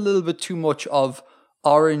still a little bit too much of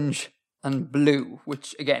orange and blue,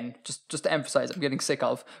 which again, just to emphasize, I'm getting sick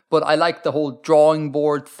of. But I like the whole drawing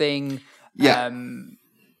board thing. Yeah.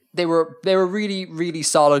 They were really, really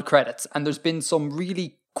solid credits, and there's been some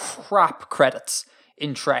really crap credits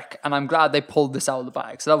in Trek, and I'm glad they pulled this out of the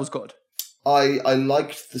bag. So that was good. I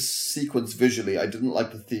liked the sequence visually. I didn't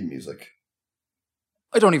like the theme music.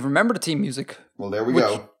 I don't even remember the theme music. Well, there we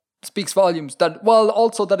go. Speaks volumes.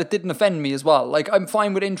 Also that it didn't offend me as well. Like, I'm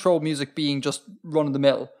fine with intro music being just run of the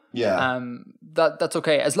mill. Yeah. That's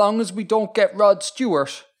okay. As long as we don't get Rod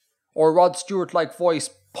Stewart or Rod Stewart-like voice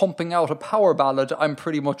pumping out a power ballad, I'm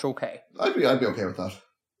pretty much okay. I'd be okay with that.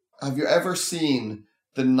 Have you ever seen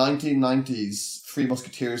the 1990s Three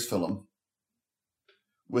Musketeers film?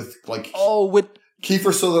 With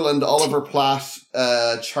Kiefer Sutherland, Oliver Platt,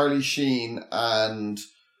 Charlie Sheen, and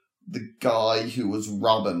the guy who was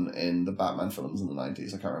Robin in the Batman films in the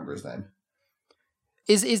 90s. I can't remember his name.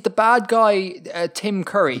 Is the bad guy Tim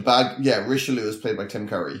Curry? Richelieu is played by Tim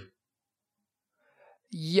Curry.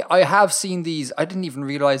 Yeah, I have seen these. I didn't even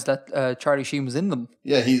realize that Charlie Sheen was in them.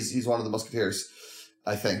 Yeah, he's one of the Musketeers,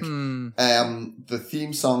 I think. The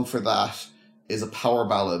theme song for that is a power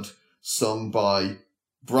ballad sung by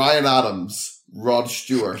Bryan Adams, Rod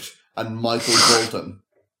Stewart, and Michael Bolton.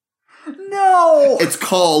 No! It's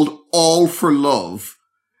called All for Love.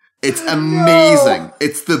 It's amazing. No!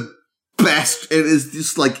 It's the best. It is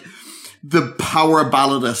just like the power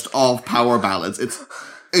balladist of power ballads. It's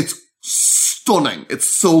stunning. It's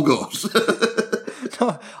so good.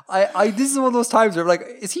 No, this is one of those times where I'm like,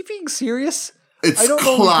 is he being serious? It's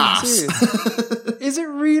class. Is it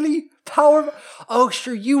really power? Oh,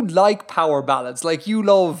 sure, you like power ballads. Like, you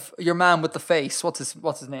love Your Man with the Face. What's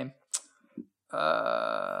his name?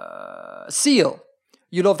 Seal.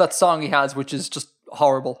 You love that song he has, which is just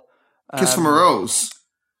horrible. Kiss from a Rose.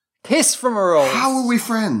 Kiss from a Rose. How are we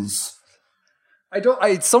friends?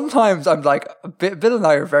 Sometimes I'm like, Bill and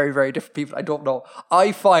I are very, very different people. I don't know.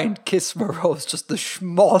 I find Kiss from a Rose just the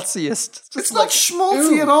schmaltziest. It's not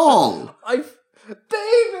schmaltzy at all.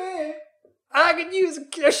 Baby, I can use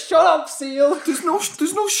a shut up, Seal. There's no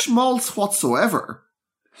schmaltz whatsoever.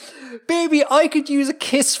 Baby, I could use a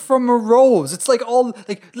kiss from a rose. It's like all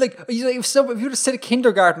like if you were to sit a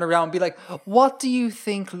kindergarten around and be like, what do you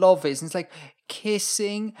think love is? And it's like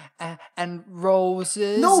kissing and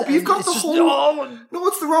roses. No, but you've got the whole. No,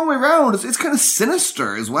 it's the wrong way around. It's kind of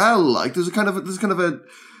sinister as well. Like there's kind of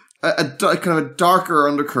a darker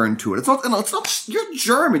undercurrent to it. It's not. You're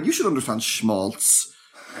German. You should understand schmaltz.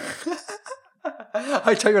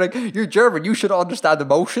 I tell you, like, you're German, you should understand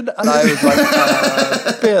emotion. And I was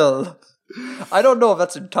like, Bill, I don't know if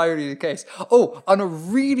that's entirely the case. Oh, on a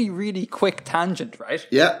really, really quick tangent, right?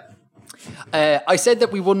 Yeah. I said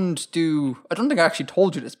that we wouldn't do, I don't think I actually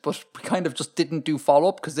told you this, but we kind of just didn't do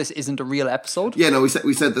follow-up because this isn't a real episode. Yeah, no,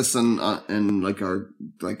 we said this in like our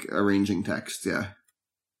like arranging text, yeah.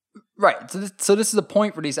 Right, so this is a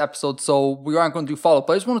point for these episodes, so we aren't going to do follow-up,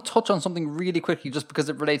 but I just want to touch on something really quickly just because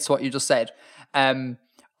it relates to what you just said. I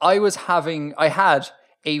had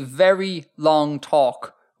a very long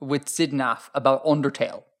talk with Sidnaf about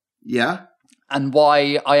Undertale. Yeah? And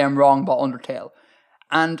why I am wrong about Undertale.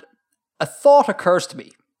 And a thought occurs to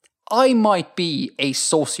me. I might be a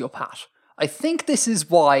sociopath. I think this is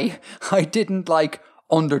why I didn't like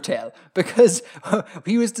Undertale, because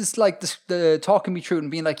he was just like the talking me through it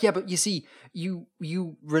and being like, yeah, but you see, you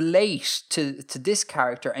relate to this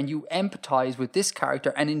character and you empathize with this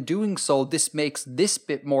character, and in doing so, this makes this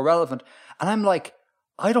bit more relevant. And I'm like,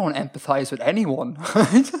 I don't empathize with anyone.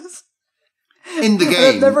 In the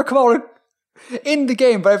game. I've never come out in the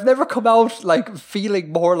game, but I've never come out like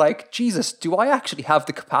feeling more like, Jesus, do I actually have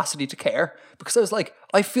the capacity to care? Because I was like,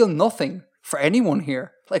 I feel nothing for anyone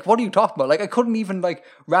here. Like, what are you talking about? Like, I couldn't even like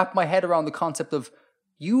wrap my head around the concept of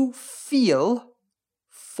you feel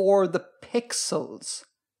for the pixels.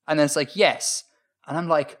 And then it's like, yes. And I'm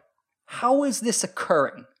like, how is this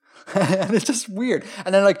occurring? And it's just weird.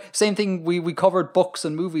 And then like, same thing, we covered books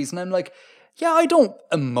and movies, and I'm like, yeah, I don't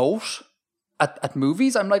emote at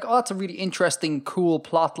movies. I'm like, oh, that's a really interesting, cool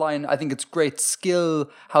plot line. I think it's great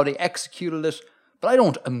skill, how they executed it, but I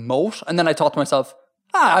don't emote. And then I thought to myself,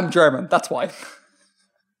 I'm German, that's why.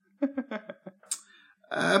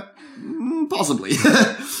 Possibly.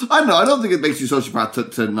 I don't know, I don't think it makes you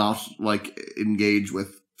sociopath to not, like, engage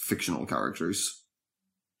with fictional characters.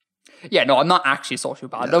 Yeah, no, I'm not actually a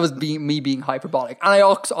sociopath. Yeah. That was me being hyperbolic. And I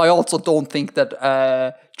also don't think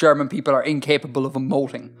that German people are incapable of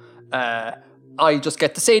emoting. I just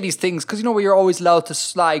get to say these things because, you know, you're always allowed to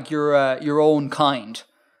slag your own kind.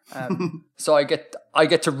 So I get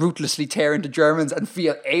to ruthlessly tear into Germans and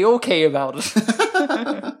feel A-okay about it.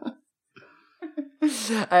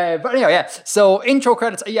 But anyway, yeah. So intro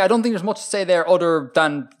credits, yeah, I don't think there's much to say there other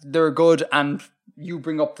than they're good, and you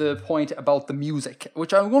bring up the point about the music,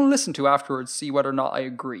 which I'm going to listen to afterwards, see whether or not I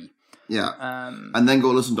agree. Yeah. And then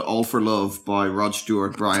go listen to All for Love by Rod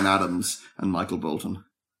Stewart, Bryan Adams, and Michael Bolton.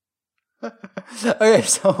 Okay,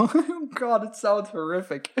 so God, it sounds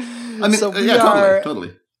horrific. I mean, so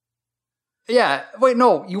totally. Yeah, wait,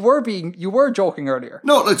 no, you were joking earlier.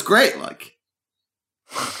 No, it's great, like.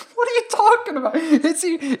 What are you talking about? Is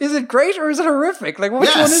it great or is it horrific? Like,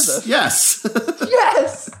 which one is it? Yes.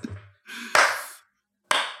 Yes.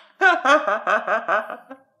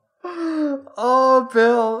 Oh,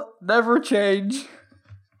 Bill, never change.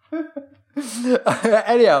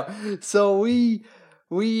 Anyhow, so we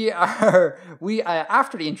are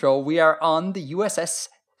after the intro, we are on the USS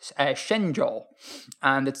Shenzhou,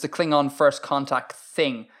 and it's the Klingon first contact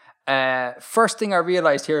thing. First thing I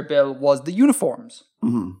realized here, Bill, was the uniforms.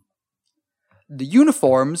 Mm-hmm. The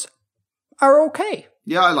uniforms are okay.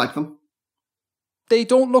 Yeah, I like them. They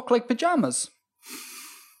don't look like pajamas,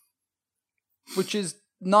 which is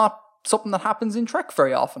not something that happens in Trek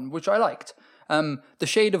very often, which I liked. The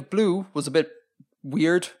shade of blue was a bit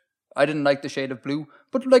weird. I didn't like the shade of blue,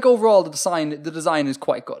 but like overall, the design is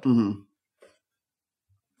quite good. Mm-hmm.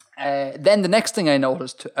 Then the next thing I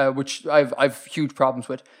noticed, which I've huge problems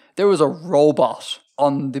with, there was a robot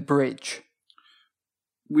on the bridge.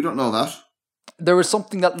 We don't know that. There was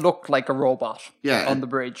something that looked like a robot on the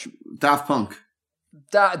bridge. Daft Punk.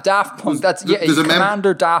 Daft Punk. There's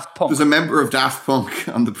Commander Daft Punk. There's a member of Daft Punk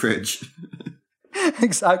on the bridge.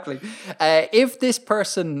 Exactly. If this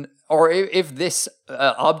person, or if this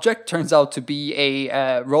object turns out to be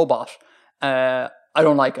a robot, I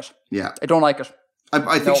don't like it. Yeah. I don't like it.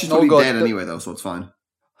 I think she's probably dead anyway, though, so it's fine.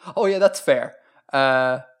 Oh, yeah, that's fair.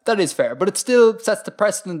 That is fair. But it still sets the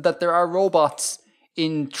precedent that there are robots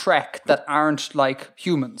in Trek that aren't like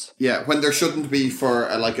humans. Yeah, when there shouldn't be for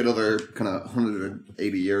like another kind of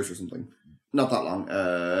 180 years or something. Not that long.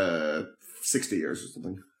 60 years or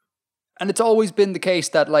something. And it's always been the case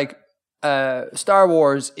that like Star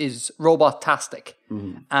Wars is robot-tastic,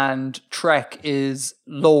 and Trek is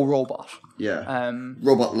low robot. Yeah.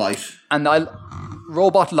 Robot light. And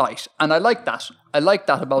robot light. And I like that. I like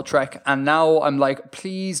that about Trek. And now I'm like,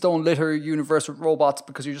 please don't litter your universe with robots,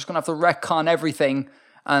 because you're just going to have to retcon everything,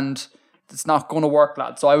 and it's not going to work,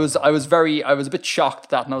 lad. So I was a bit shocked at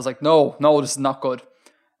that, and I was like, no, this is not good.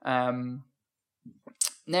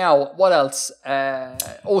 Now, what else?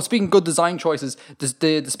 Speaking of good design choices,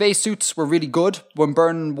 the spacesuits were really good. When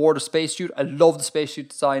Byrne wore the spacesuit, I loved the spacesuit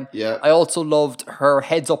design. Yeah. I also loved her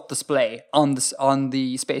heads-up display on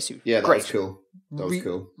the spacesuit. Yeah, that was cool. That was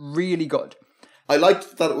cool. Really good. I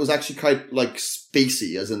liked that it was actually kind of like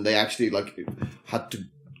spacey, as in they actually like had to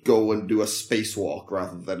go and do a spacewalk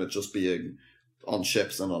rather than it just being on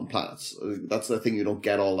ships and on planets. That's the thing you don't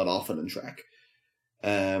get all that often in Trek.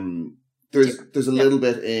 There's a little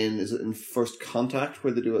bit in First Contact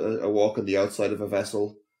where they do a walk on the outside of a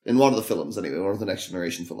vessel in one of the films anyway, one of the Next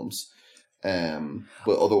Generation films.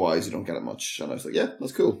 But otherwise you don't get it much. And I was like, yeah,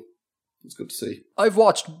 that's cool. It's good to see. I've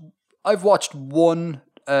watched one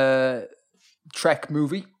Trek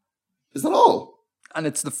movie. Is that all? And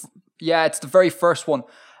it's the very first one.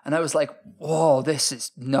 And I was like, whoa, this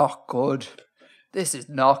is not good. this is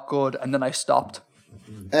not good. And then I stopped.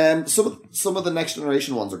 Some of the Next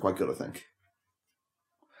Generation ones are quite good, I think.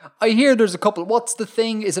 I hear there's a couple. What's the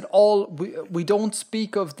thing? Is it all... We don't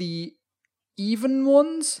speak of the even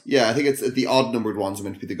ones? Yeah, I think it's the odd numbered ones are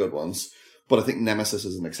meant to be the good ones. But I think Nemesis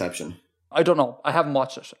is an exception. I don't know. I haven't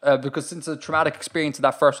watched it. Because since the traumatic experience of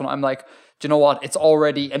that first one, I'm like, do you know what? It's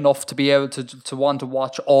already enough to be able to want to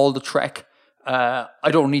watch all the Trek. I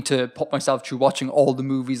don't need to put myself through watching all the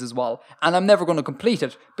movies as well. And I'm never going to complete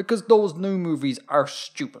it because those new movies are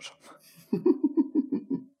stupid.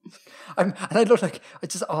 I look like,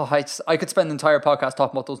 I could spend an entire podcast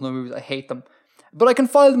talking about those new movies. I hate them. But I can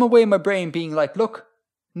file them away in my brain being like, look,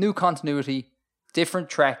 new continuity, different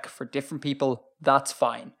Trek for different people. That's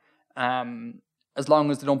fine. As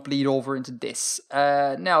long as they don't bleed over into this.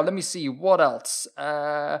 Now, let me see. What else?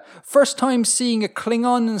 First time seeing a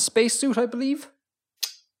Klingon in a spacesuit, I believe.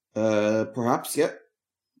 Perhaps, yeah.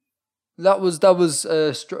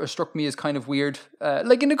 That struck me as kind of weird.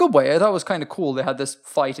 Like in a good way. I thought it was kind of cool. They had this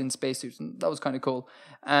fight in spacesuits, and that was kind of cool.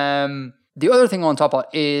 The other thing on top of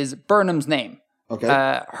it is Burnham's name. Okay.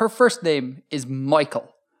 Her first name is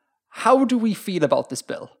Michael. How do we feel about this,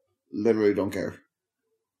 Bill? Literally don't care.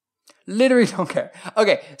 Literally don't care.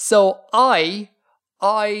 Okay, so I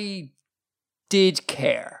did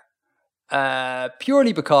care.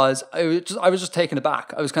 Purely because I was just taken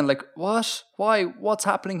aback. I was kind of like, what? Why? What's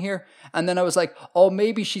happening here? And then I was like, oh,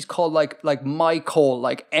 maybe she's called like Michael,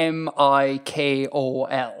 like Mikol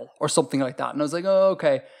or something like that. And I was like, oh,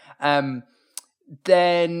 okay.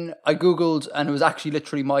 Then I Googled and it was actually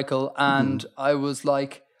literally Michael. And I was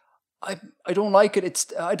like, I don't like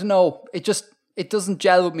it. I don't know. It doesn't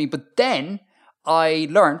gel with me. But then I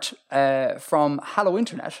learnt from Hello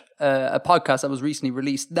Internet, a podcast that was recently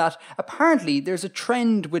released, that apparently there's a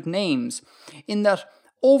trend with names in that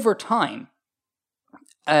over time,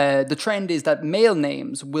 the trend is that male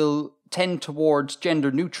names will tend towards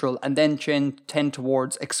gender neutral and then tend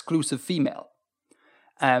towards exclusive female.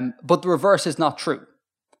 But the reverse is not true.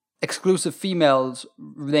 Exclusive females'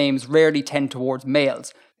 names rarely tend towards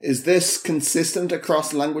males. Is this consistent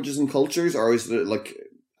across languages and cultures, or is it like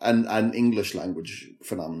an English language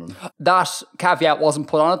phenomenon? That caveat wasn't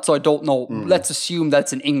put on it, so I don't know. Let's assume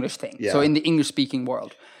that's an English thing. Yeah. So in the English-speaking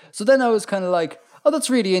world. So then I was kind of like, oh, that's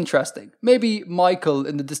really interesting. Maybe Michael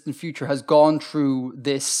in the distant future has gone through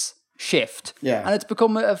this shift. Yeah. And it's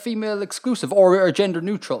become a female exclusive or gender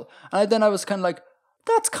neutral. And then I was kind of like,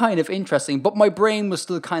 that's kind of interesting. But my brain was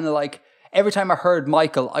still kind of like, every time I heard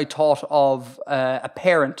Michael, I thought of a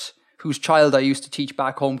parent whose child I used to teach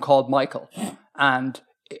back home called Michael. And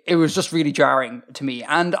it was just really jarring to me.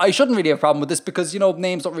 And I shouldn't really have a problem with this because,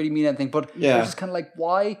 names don't really mean anything. But I was just kind of like,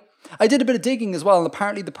 why? I did a bit of digging as well. And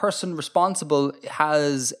apparently the person responsible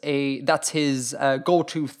that's his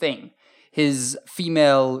go-to thing. His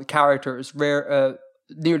female characters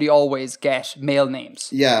nearly always get male names.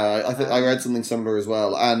 Yeah, I read something similar as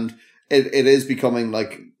well. And it is becoming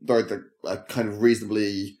like they're kind of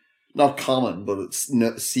reasonably, not common, but it's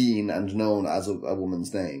seen and known as a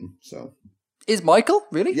woman's name. So, is Michael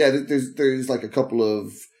really? Yeah, there's like a couple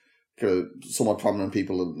of kind of somewhat prominent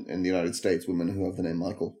people in the United States, women who have the name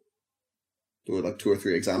Michael. There were like 2 or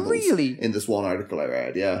 3 examples. Really? In this one article I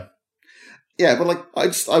read. Yeah, yeah, but like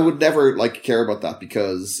I would never like care about that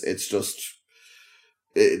because it's just.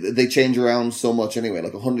 They change around so much anyway.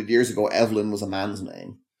 Like 100 years ago, Evelyn was a man's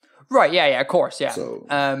name. Right, yeah, of course, yeah. So,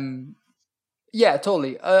 yeah,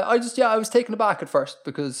 totally. I was taken aback at first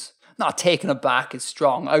because, not taken aback is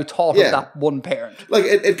strong. I thought of that one parent. Like,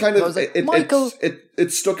 it kind of, like, Michael.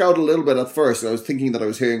 It stuck out a little bit at first. I was thinking that I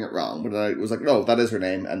was hearing it wrong, but I was like, no, that is her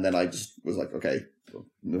name. And then I just was like, okay,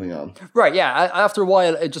 moving on. Right, yeah. After a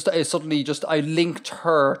while, I linked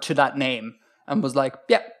her to that name. And was like,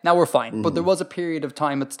 yeah, now we're fine. Mm-hmm. But there was a period of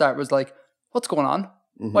time at the start was like, what's going on?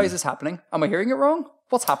 Mm-hmm. Why is this happening? Am I hearing it wrong?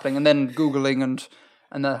 What's happening? And then Googling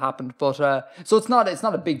and that happened. But so it's not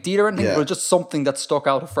a big deal or anything, but just something that stuck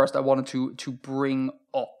out at first I wanted to bring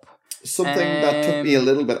up. Something that took me a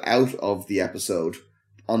little bit out of the episode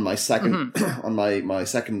on my second on my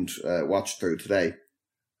second watch through today.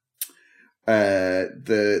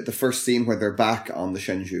 The first scene where they're back on the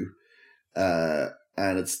Shenzhou,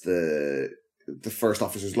 and it's the first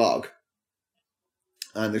officer's log,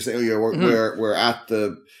 and they're saying, we're at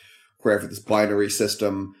wherever this binary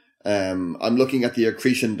system. I'm looking at the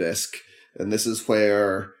accretion disk, and this is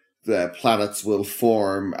where the planets will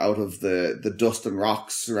form out of the dust and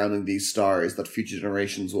rocks surrounding these stars that future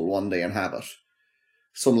generations will one day inhabit.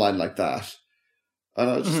 Some line like that. And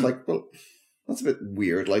I was just like, well, that's a bit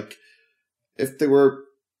weird. Like, if they were,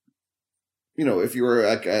 if you were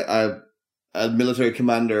like a military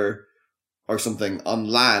commander or something on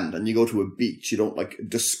land and you go to a beach, you don't like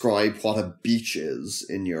describe what a beach is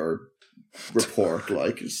in your report.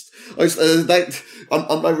 Like,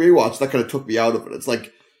 on my rewatch, that kind of took me out of it. It's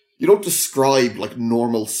like, you don't describe like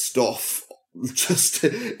normal stuff just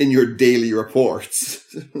in your daily reports.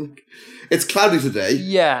 It's cloudy today.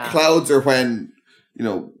 Yeah. Clouds are when,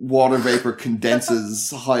 water vapor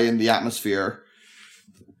condenses high in the atmosphere.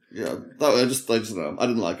 Yeah, I just don't know. I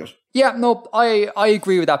didn't like it. Yeah, no, I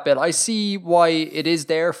agree with that bit. I see why it is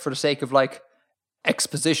there for the sake of like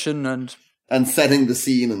exposition and setting the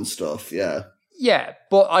scene and stuff. Yeah. Yeah,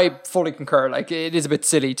 but I fully concur. Like, it is a bit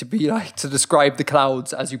silly to be like to describe the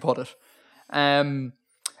clouds as you put it.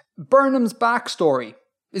 Burnham's backstory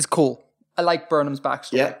is cool. I like Burnham's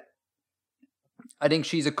backstory. Yeah. I think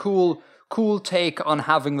she's a cool take on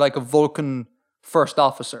having like a Vulcan first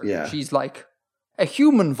officer. Yeah. She's like a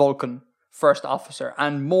human Vulcan first officer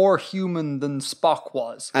and more human than Spock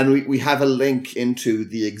was. And we have a link into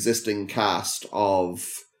the existing cast of,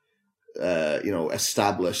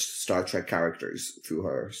 established Star Trek characters through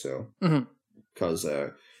her. So, because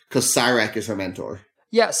Sarek is her mentor.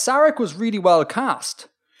 Yeah, Sarek was really well cast.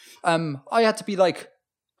 I had to be like,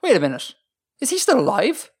 wait a minute, is he still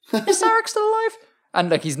alive? Is Sarek still alive? And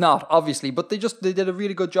like, he's not, obviously, but they did a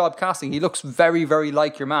really good job casting. He looks very, very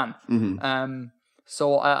like your man. Mm-hmm.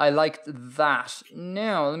 So I liked that.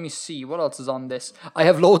 Now, let me see, what else is on this? I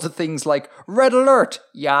have loads of things like Red Alert,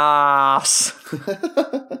 yes.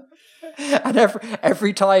 And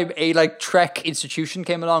every time a like Trek institution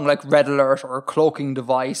came along, like Red Alert or Cloaking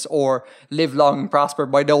Device or Live Long and Prosper,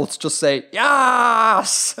 my notes just say,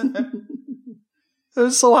 yes! I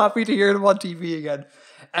was so happy to hear them on TV again.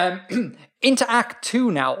 Into Act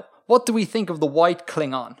 2 now. What do we think of the White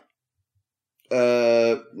Klingon?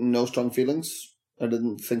 No strong feelings. I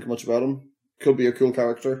didn't think much about him. Could be a cool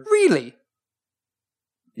character. Really?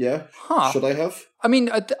 Yeah. Huh. Should I have? I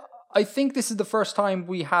mean, I think this is the first time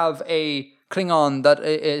we have a Klingon that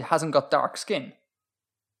it hasn't got dark skin.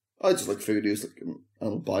 I just figured he was like an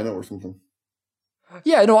albino or something.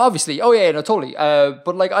 Yeah, no, obviously. Oh yeah, no, totally.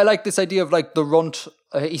 But like, I like this idea of like the runt.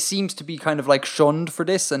 He seems to be kind of like shunned for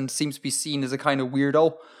this and seems to be seen as a kind of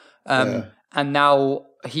weirdo. And now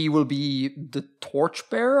he will be the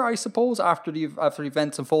torchbearer, I suppose, after the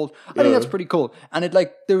events unfold. I think that's pretty cool. And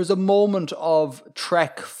there was a moment of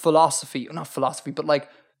Trek philosophy, not philosophy, but like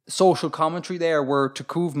social commentary there where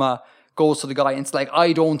T'Kuvma goes to the guy and it's like,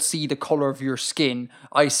 I don't see the color of your skin.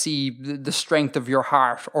 I see the strength of your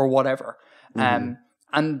heart or whatever.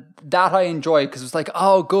 And that I enjoy because it's like,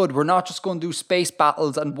 oh, good, we're not just going to do space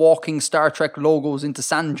battles and walking Star Trek logos into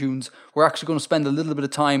sand dunes. We're actually going to spend a little bit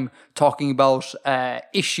of time talking about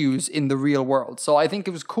issues in the real world. So I think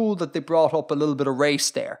it was cool that they brought up a little bit of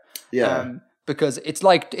race there. Yeah. Because it's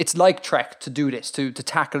like Trek to do this, to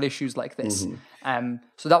tackle issues like this.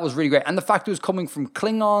 So that was really great. And the fact it was coming from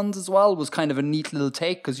Klingons as well was kind of a neat little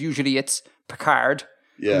take because usually it's Picard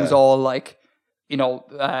who's all like,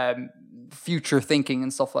 future thinking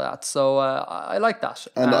and stuff like that. So I like that.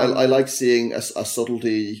 And I like seeing a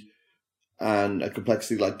subtlety and a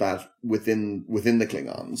complexity like that within the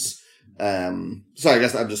Klingons. Sorry, I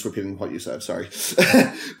guess I'm just repeating what you said. Sorry,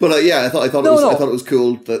 but I thought it was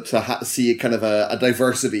cool to see kind of a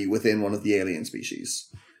diversity within one of the alien species.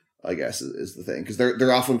 I guess is the thing because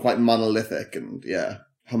they're often quite monolithic and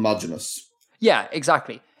homogenous. Yeah,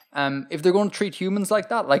 exactly. If they're going to treat humans like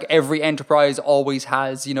that, like every enterprise always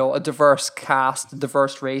has, a diverse cast,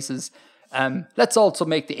 diverse races. Let's also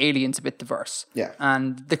make the aliens a bit diverse. Yeah.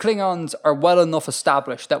 And the Klingons are well enough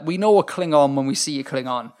established that we know a Klingon when we see a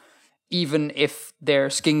Klingon, even if their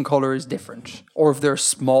skin color is different, or if they're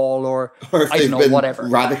small, or if I don't know, been whatever.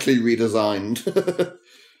 Radically redesigned.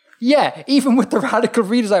 Yeah, even with the radical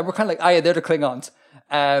redesign, we're kind of like, they're the Klingons.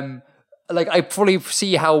 I fully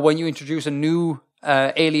see how when you introduce a new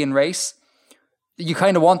alien race, you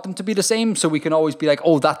kind of want them to be the same, so we can always be like,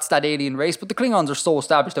 oh, that's that alien race. But the Klingons are so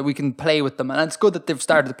established that we can play with them, and it's good that they've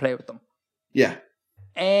started to play with them. Yeah.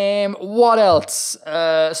 What else?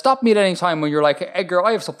 Stop me at any time when you're like, Edgar,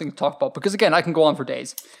 I have something to talk about, because again, I can go on for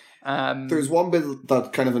days. There's one bit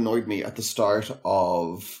that kind of annoyed me at the start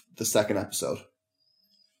of the second episode.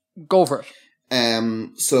 Go for it.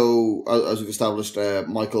 So, as we've established,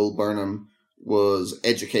 Michael Burnham was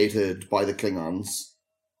educated by the Klingons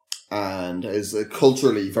and is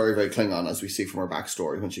culturally very, very Klingon, as we see from her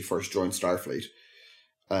backstory when she first joined Starfleet.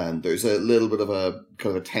 And there's a little bit of a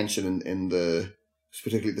kind of a tension in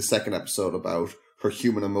particularly the second episode about her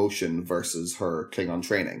human emotion versus her Klingon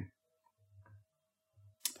training.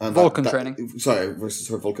 And Vulcan training. Versus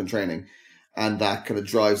her Vulcan training. And that kind of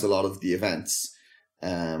drives a lot of the events.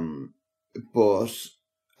 But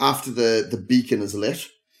after the beacon is lit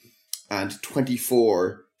and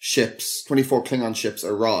 24 Klingon ships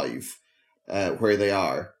arrive where they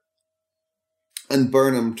are, and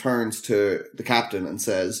Burnham turns to the captain and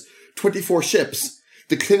says, 24 ships.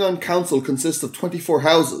 The Klingon council consists of 24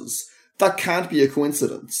 houses. That can't be a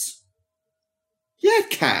coincidence. Yeah, it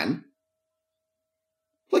can.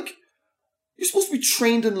 Like, you're supposed to be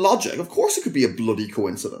trained in logic. Of course it could be a bloody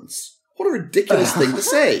coincidence. What a ridiculous thing to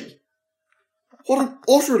say. What an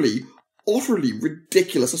utterly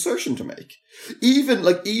ridiculous assertion to make. Even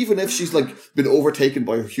if she's like been overtaken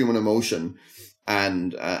by her human emotion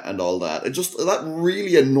and all that, that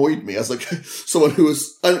really annoyed me as like someone who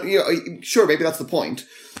is, and you know, sure, maybe that's the point,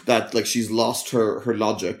 that like she's lost her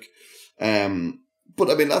logic. But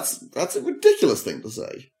I mean, that's a ridiculous thing to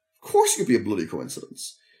say. Of course it could be a bloody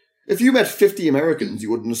coincidence. If you met 50 Americans,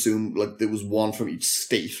 you wouldn't assume like there was one from each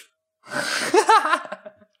state.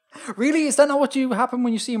 Really? Is that not what you happen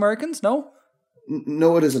when you see Americans? No?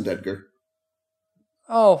 No, it isn't, Edgar.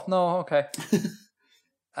 Oh, no, okay.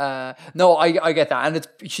 No, I get that. And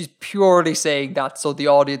she's purely saying that so the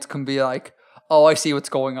audience can be like, oh, I see what's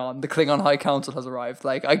going on. The Klingon High Council has arrived.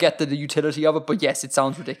 Like, I get the utility of it, but yes, it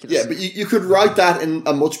sounds ridiculous. Yeah, but you could write that in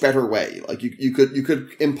a much better way. Like, you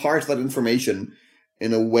could impart that information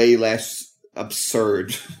in a way less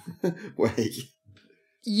absurd way.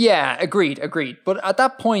 Yeah, agreed. But at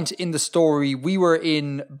that point in the story, we were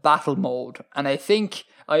in battle mode. And I think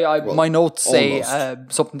my notes say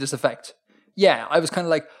something to this effect. Yeah, I was kind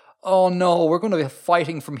of like, oh no, we're going to be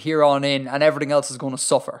fighting from here on in and everything else is going to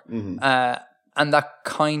suffer. Mm-hmm. And that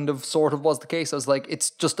kind of sort of was the case. I was like,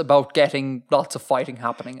 it's just about getting lots of fighting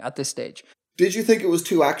happening at this stage. Did you think it was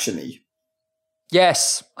too action-y?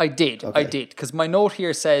 Yes, I did. Okay. I did. Because my note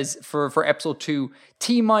here says for episode 2,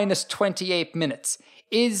 T-minus 28 minutes.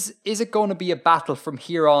 Is it going to be a battle from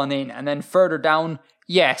here on in? And then further down,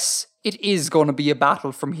 yes, it is going to be a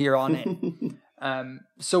battle from here on in.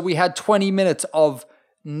 So we had 20 minutes of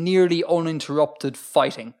nearly uninterrupted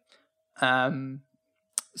fighting.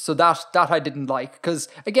 So that I didn't like. Because,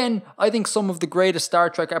 again, I think some of the greatest Star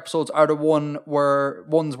Trek episodes are the ones where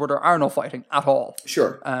there are no fighting at all.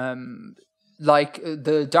 Sure. Like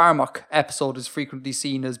the Darmok episode is frequently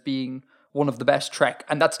seen as being one of the best Trek.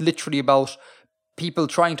 And that's literally about people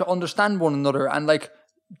trying to understand one another and like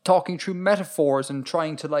talking through metaphors and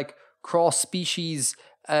trying to like cross-species,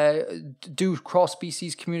 do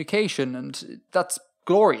cross-species communication. And that's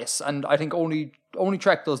glorious. And I think only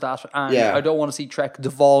Trek does that. And I don't want to see Trek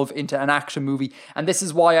devolve into an action movie. And this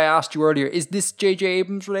is why I asked you earlier, is this J.J.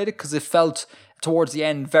 Abrams related? Because it felt towards the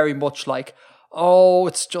end very much like, oh,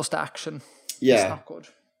 it's just action. Yeah. It's not good.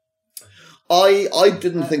 I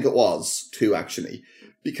didn't think it was too actiony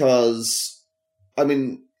because, I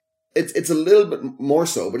mean, it's a little bit more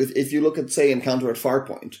so, but if you look at, say, Encounter at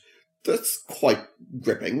Farpoint, that's quite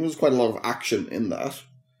gripping. There's quite a lot of action in that.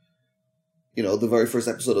 You know, the very first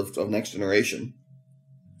episode of Next Generation.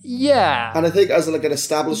 Yeah. And I think as like an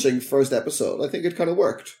establishing first episode, I think it kind of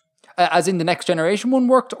worked. As in the Next Generation one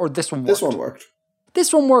worked, or this one worked? This one worked.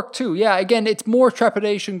 This one worked too, yeah. Again, it's more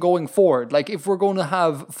trepidation going forward. Like, if we're going to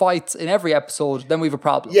have fights in every episode, then we have a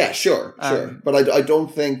problem. Yeah, sure. But I don't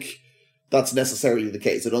think that's necessarily the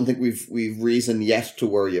case. I don't think we've reason yet to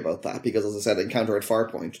worry about that, because, as I said, Encounter at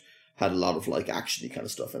Farpoint had a lot of, like, action-y kind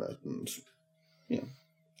of stuff in it. And, you know.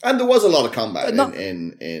 And there was a lot of combat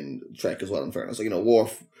in Trek as well, in fairness. Like, you know,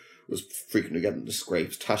 Worf was frequently getting into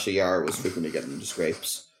scrapes. Tasha Yar was frequently getting into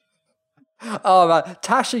scrapes. Oh, man.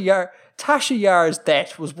 Tasha Yar's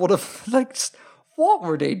death was one of, like, just, what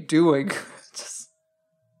were they doing? It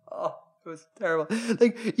was terrible.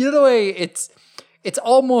 Like, you know the way it's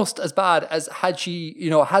almost as bad as had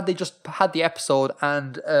they just had the episode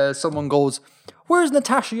and someone goes, where's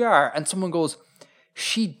Natasha Yar? And someone goes,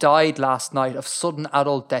 she died last night of sudden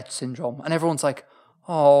adult death syndrome. And everyone's like,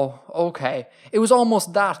 oh, okay. It was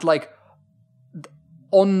almost that,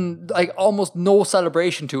 almost no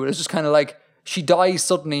celebration to it. It's just kind of like, she dies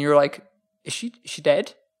suddenly and you're like, is she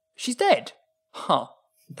dead? She's dead. Huh.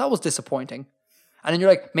 That was disappointing. And then you're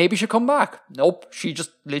like, maybe she'll come back. Nope. She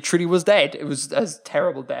just literally was dead. It was a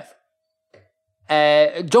terrible death.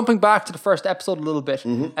 Jumping back to the first episode a little bit.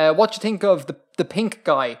 Mm-hmm. What do you think of the pink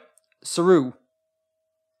guy, Saru?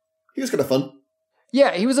 He was kind of fun.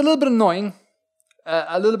 Yeah, he was a little bit annoying.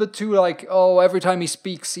 A little bit too like, oh, every time he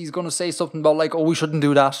speaks, he's going to say something about like, oh, we shouldn't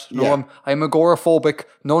do that. No, I'm agoraphobic.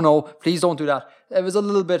 No, please don't do that. It was a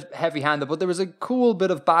little bit heavy-handed, but there was a cool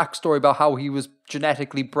bit of backstory about how he was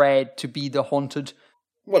genetically bred to be the hunted.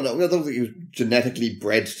 Well, no, I don't think he was genetically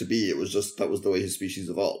bred to be. It was just, that was the way his species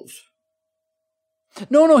evolved.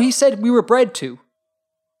 No, he said we were bred to.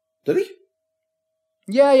 Did he?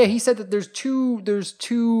 Yeah. He said that there's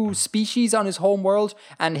two species on his home world,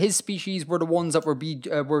 and his species were the ones that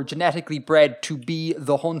were genetically bred to be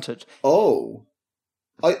the hunted. Oh,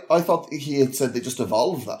 I thought he had said they just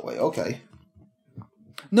evolved that way. Okay.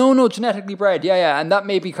 No, genetically bred. Yeah. And that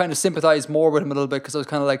made me kind of sympathize more with him a little bit, because I was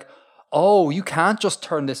kind of like, oh, you can't just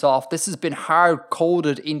turn this off. This has been hard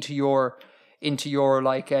coded into your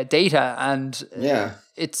like data, and it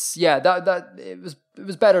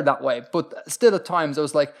was better that way. But still, at times I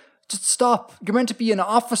was like, just stop. You're meant to be an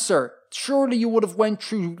officer. Surely you would have went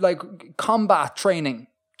through like combat training.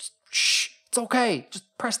 Just, shh, it's okay. Just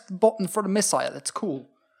press the button for the missile. It's cool.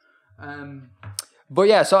 But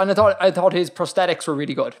yeah, so, and I thought his prosthetics were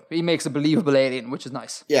really good. He makes a believable alien, which is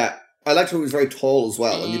nice. Yeah, I liked how he was very tall as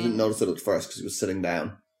well, and you didn't notice it at first because he was sitting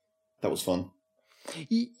down. That was fun.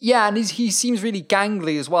 Yeah, and he seems really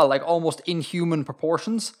gangly as well, like almost inhuman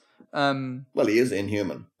proportions. Well, he is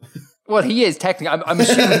inhuman. Well, he is technically. I'm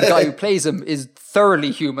assuming the guy who plays him is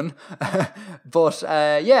thoroughly human. But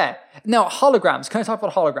yeah. Now, holograms. Can I talk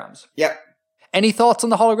about holograms? Yeah. Any thoughts on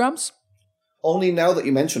the holograms? Only now that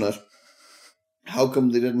you mention it. How come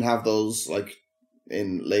they didn't have those, like,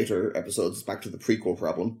 in later episodes? Back to the prequel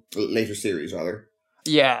problem. Later series, rather.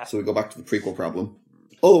 Yeah. So we go back to the prequel problem.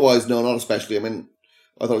 Otherwise, no, not especially. I mean,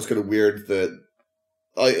 I thought it was kind of weird that...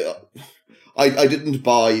 I didn't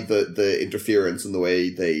buy the interference in the way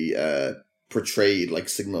they portrayed, like,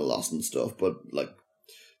 signal loss and stuff, but, like,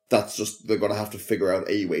 that's just... They're going to have to figure out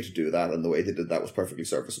a way to do that, and the way they did that was perfectly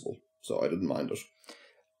serviceable. So I didn't mind it.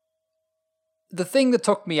 The thing that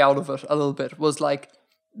took me out of it a little bit was, like,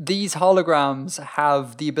 these holograms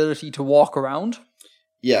have the ability to walk around.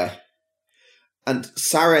 Yeah. And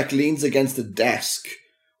Sarek leans against a desk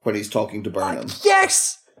when he's talking to Burnham.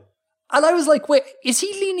 Yes! And I was like, wait, is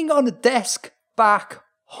he leaning on a desk back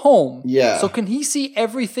home? Yeah. So can he see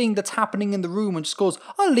everything that's happening in the room and just goes,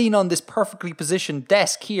 I'll lean on this perfectly positioned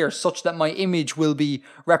desk here such that my image will be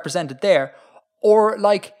represented there? Or,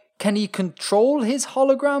 like... Can he control his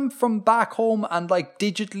hologram from back home and like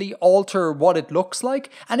digitally alter what it looks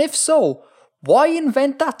like? And if so, why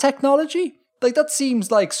invent that technology? Like, that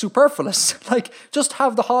seems like superfluous. Like, just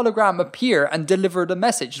have the hologram appear and deliver the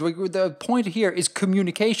message. Like, the point here is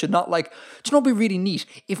communication, not like, do you know what would be really neat?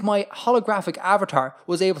 If my holographic avatar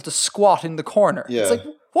was able to squat in the corner. Yeah. It's like,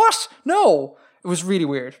 what? No. It was really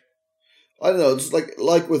weird. I don't know, it's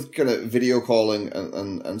like with kind of video calling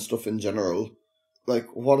and stuff in general. Like,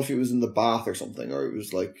 what if he was in the bath or something, or he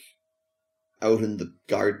was, like, out in the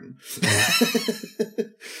garden?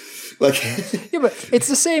 Like, yeah, but it's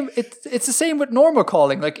the same. It's the same with normal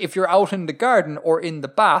calling. Like, if you're out in the garden or in the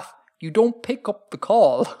bath, you don't pick up the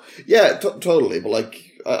call. Yeah, totally. But like,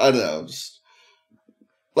 I don't know, just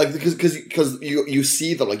like because you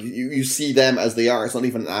see them, like you see them as they are. It's not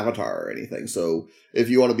even an avatar or anything. So if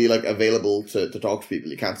you want to be like available to talk to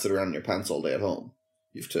people, you can't sit around in your pants all day at home.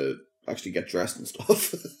 You have to actually get dressed and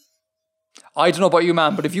stuff. I don't know about you,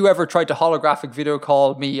 man, but if you ever tried to holographic video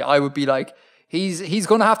call me, I would be like, he's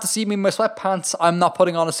going to have to see me in my sweatpants. I'm not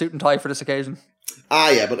putting on a suit and tie for this occasion. Ah,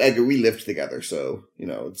 yeah, but Edgar, we lived together, so, you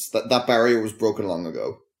know, it's that barrier was broken long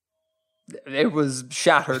ago. It was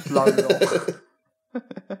shattered long ago.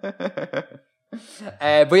 But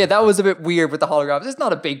yeah, that was a bit weird with the holograms. It's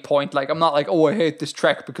not a big point. Like, I'm not like, oh, I hate this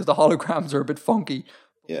Trek because the holograms are a bit funky.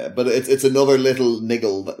 Yeah, but it's another little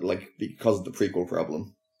niggle that, like, because of the prequel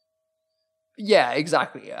problem. Yeah,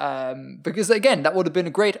 exactly. Because again, that would have been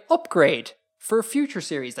a great upgrade for a future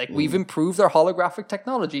series. Like, we've improved our holographic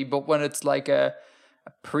technology, but when it's like a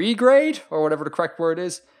pre-grade or whatever the correct word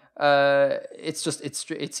is,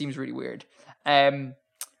 it seems really weird.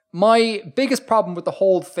 My biggest problem with the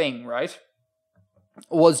whole thing, right,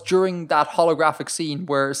 was during that holographic scene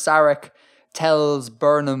where Sarek tells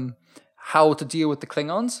Burnham how to deal with the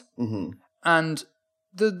Klingons. Mm-hmm. And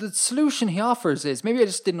the solution he offers is, maybe I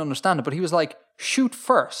just didn't understand it, but he was like, shoot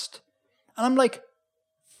first. And I'm like,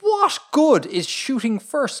 what good is shooting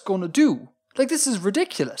first going to do? Like, this is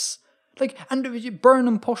ridiculous. Like, and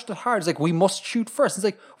Burnham pushed it hard. It's like, we must shoot first. It's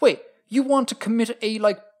like, wait, you want to commit a,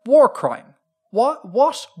 like, war crime? What?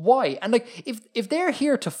 Why? And, like, if they're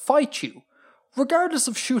here to fight you, regardless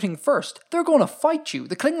of shooting first, they're going to fight you.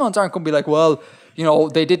 The Klingons aren't going to be like, well, you know,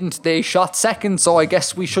 they shot second, so I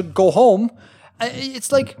guess we should go home.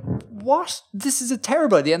 It's like, what? This is a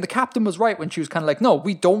terrible idea. And the captain was right when she was kind of like, no,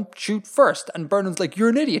 we don't shoot first. And Burnham's like, you're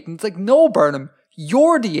an idiot. And it's like, no, Burnham,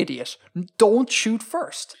 you're the idiot. Don't shoot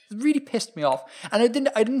first. It really pissed me off. And I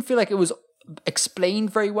didn't feel like it was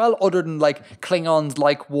explained very well, other than like Klingons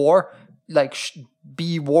like war. like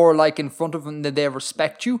be warlike in front of them, that they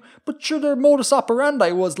respect you. But sure, their modus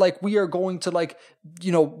operandi was like, we are going to like,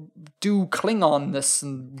 do Klingonness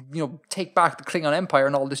and, take back the Klingon Empire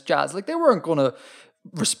and all this jazz. Like, they weren't going to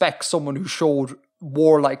respect someone who showed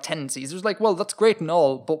warlike tendencies. It was like, well, that's great and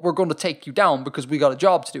all, but we're going to take you down because we got a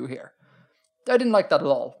job to do here. I didn't like that at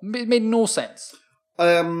all. It made no sense.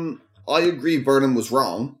 I agree Burnham was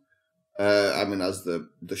wrong. As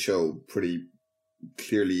the show pretty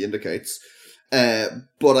clearly indicates.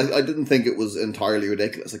 But I didn't think it was entirely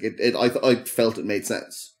ridiculous. Like I felt it made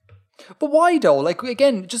sense. But why though? Like,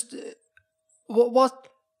 again, just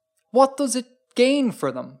what does it gain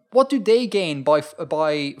for them? What do they gain by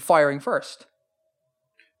firing first?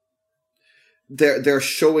 They're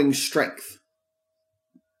showing strength,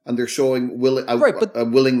 and they're showing a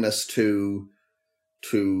willingness to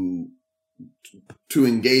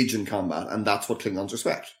engage in combat, and that's what Klingons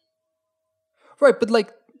respect. Right, but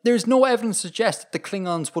like, there's no evidence to suggest that the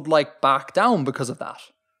Klingons would like back down because of that.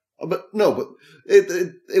 But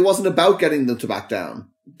it wasn't about getting them to back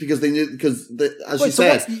down, because they knew, as you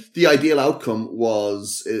said, the ideal outcome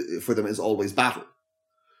was for them is always battle.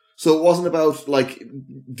 So it wasn't about like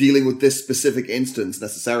dealing with this specific instance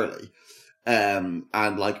necessarily, and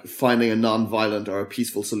like finding a non-violent or a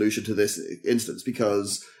peaceful solution to this instance,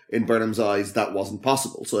 because in Burnham's eyes that wasn't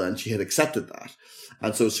possible. So then she had accepted that.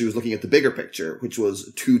 And so she was looking at the bigger picture, which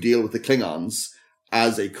was to deal with the Klingons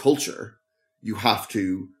as a culture. You have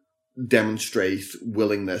to demonstrate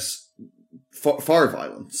willingness for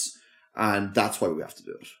violence. And that's why we have to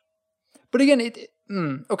do it. But again,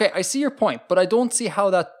 okay, I see your point, but I don't see how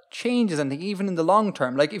that changes anything, even in the long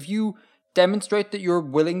term. Like, if you demonstrate that you're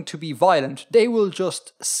willing to be violent, they will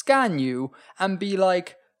just scan you and be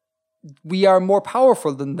like, we are more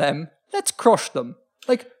powerful than them, let's crush them.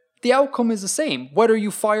 Like, the outcome is the same, whether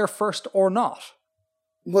you fire first or not.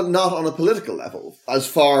 Well, not on a political level, as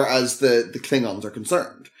far as the Klingons are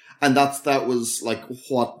concerned. And that was like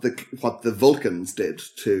what the Vulcans did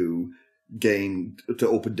to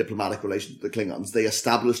open diplomatic relations with the Klingons. They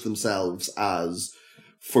established themselves as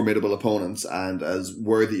formidable opponents and as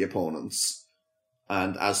worthy opponents,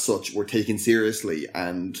 and as such were taken seriously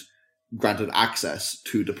and granted access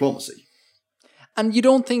to diplomacy. And you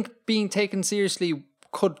don't think being taken seriously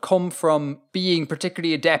could come from being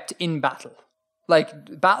particularly adept in battle?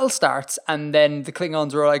 Like, battle starts and then the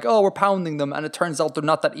Klingons are like, oh, we're pounding them, and it turns out they're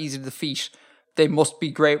not that easy to defeat. They must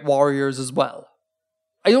be great warriors as well.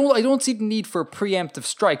 I don't see the need for a preemptive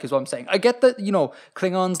strike, is what I'm saying. I get that,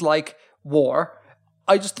 Klingons like war.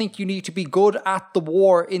 I just think you need to be good at the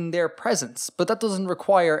war in their presence, but that doesn't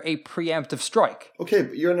require a preemptive strike. Okay,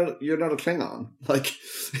 but you're not a Klingon. Like,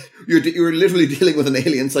 you're literally dealing with an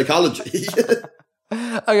alien psychology.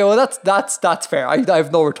 Okay, well that's fair. I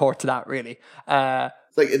have no retort to that, really.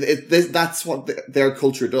 That's what their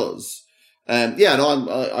culture does. I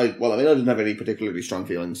didn't have any particularly strong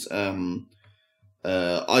feelings. I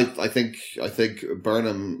think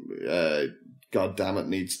Burnham, God damn it,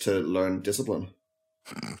 needs to learn discipline.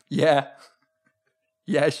 Yeah,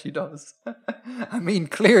 she does. I mean,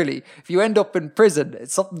 clearly, if you end up in prison,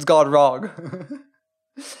 something's gone wrong.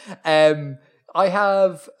 I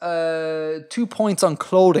have 2 points on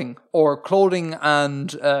clothing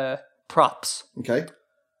and props. Okay.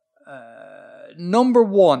 Number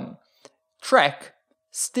 1, Trek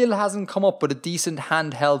still hasn't come up with a decent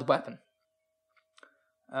handheld weapon.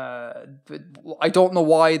 I don't know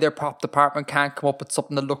why their prop department can't come up with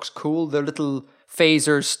something that looks cool. Their little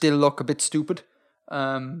phasers still look a bit stupid.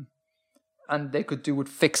 And they could do with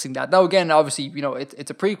fixing that. Now, again, obviously,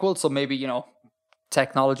 it's a prequel, so maybe,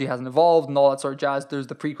 technology hasn't evolved and all that sort of jazz. There's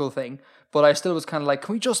the prequel thing. But I still was kind of like,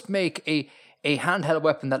 can we just make a handheld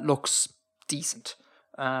weapon that looks decent?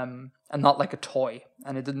 And not like a toy.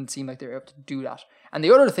 And it didn't seem like they were able to do that. And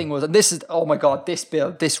the other thing was, and this is, oh my God,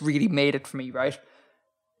 this really made it for me, right?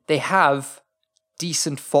 They have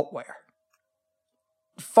decent footwear.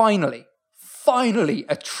 Finally,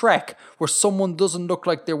 a Trek where someone doesn't look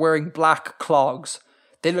like they're wearing black clogs.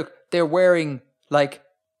 They're wearing like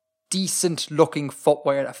decent looking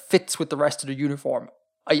footwear that fits with the rest of the uniform.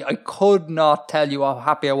 I could not tell you how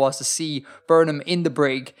happy I was to see Burnham in the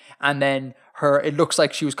brig, and then it looks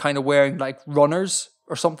like she was kind of wearing like runners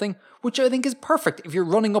or something, which I think is perfect. If you're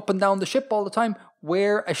running up and down the ship all the time,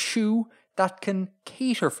 wear a shoe that can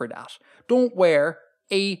cater for that. Don't wear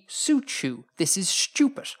a suit shoe. This is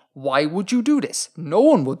stupid. Why would you do this? No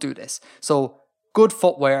one would do this. So good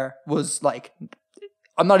footwear was like,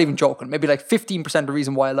 I'm not even joking, maybe like 15% of the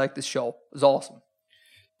reason why I like this show. It was awesome.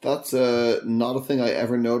 That's not a thing I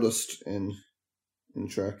ever noticed in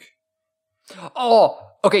Trek. Oh,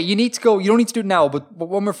 okay. You need to go. You don't need to do it now, but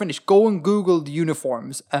when we're finished, go and Google the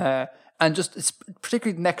uniforms, and just it's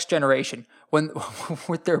particularly the next generation when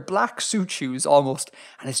with their black suit shoes almost,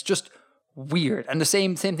 and it's just weird. And the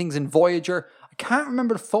same things in Voyager. I can't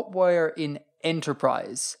remember the footwear in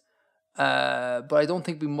Enterprise, but I don't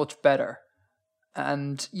think it'd be much better.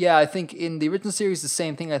 And yeah, I think in the original series the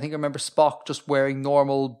same thing. I think I remember Spock just wearing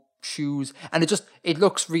normal shoes, and it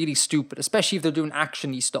looks really stupid, especially if they're doing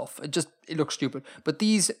actiony stuff. It looks stupid. But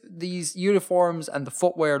these uniforms and the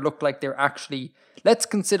footwear look like they're actually, let's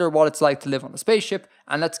consider what it's like to live on a spaceship,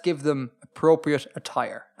 and let's give them appropriate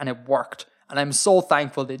attire. And it worked. And I'm so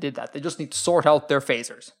thankful they did that. They just need to sort out their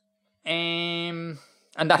phasers. And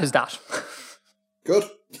that is that. Good.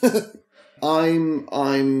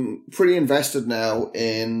 I'm pretty invested now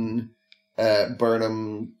in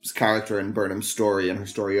Burnham's character and Burnham's story and her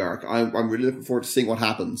story arc. I'm really looking forward to seeing what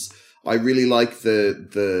happens. I really like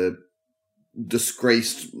the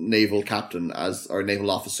disgraced naval captain or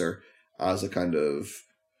naval officer as a kind of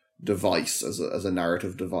device, as a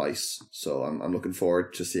narrative device. So I'm looking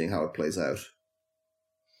forward to seeing how it plays out.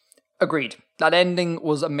 Agreed. That ending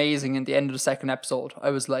was amazing in the end of the second episode. I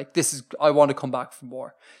was like, I want to come back for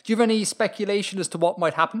more. Do you have any speculation as to what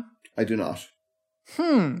might happen? I do not.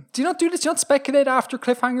 Do you not do this? Do you not speculate after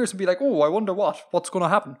cliffhangers and be like, oh, I wonder what's going to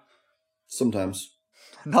happen? Sometimes.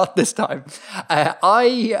 Not this time.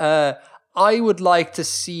 I would like to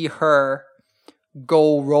see her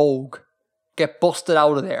go rogue, get busted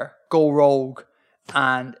out of there, go rogue,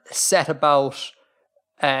 and set about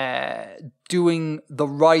doing the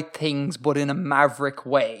right things, but in a maverick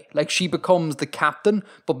way. Like she becomes the captain,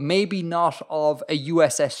 but maybe not of a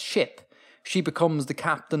USS ship. She becomes the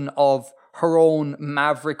captain of her own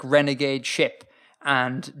maverick renegade ship,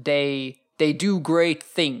 and they do great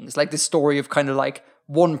things. Like this story of kind of like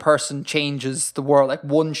one person changes the world, like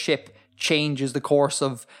one ship changes the course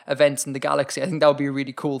of events in the galaxy. I think that would be a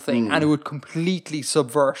really cool thing, and it would completely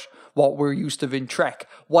subvert what we're used to in Trek,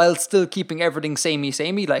 while still keeping everything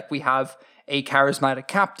samey. Like we have a charismatic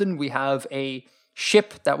captain, we have a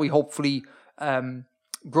ship that we hopefully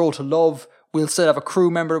grow to love. We'll still have a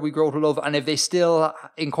crew member we grow to love, and if they still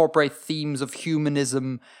incorporate themes of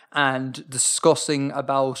humanism and discussing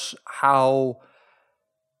about how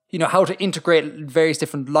to integrate various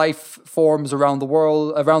different life forms around the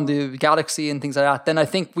world, around the galaxy and things like that, then I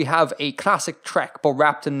think we have a classic Trek, but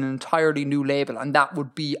wrapped in an entirely new label, and that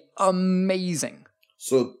would be amazing.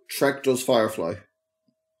 So Trek does Firefly?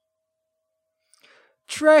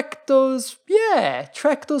 Trek does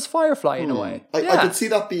Firefly in a way. I could see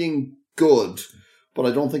that being good, but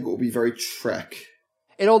I don't think it would be very Trek.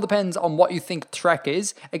 It all depends on what you think Trek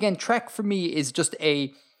is. Again, Trek for me is just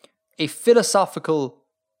a philosophical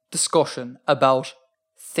discussion about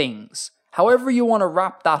things. However you want to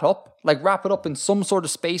wrap that up, like wrap it up in some sort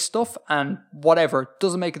of space stuff and whatever,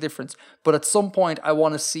 doesn't make a difference. But at some point I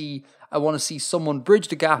want to see someone bridge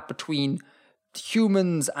the gap between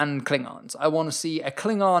humans and Klingons. I want to see a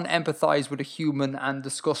Klingon empathize with a human and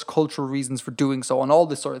discuss cultural reasons for doing so and all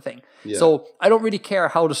this sort of thing. Yeah. So I don't really care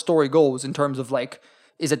how the story goes in terms of like,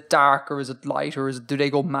 is it dark or is it light or do they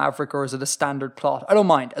go maverick or is it a standard plot? I don't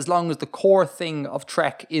mind as long as the core thing of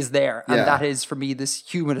Trek is there, and that is for me this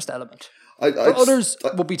humanist element. Others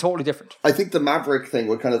would be totally different. I think the maverick thing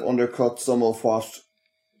would kind of undercut some of what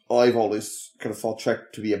I've always kind of thought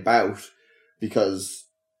Trek to be about, because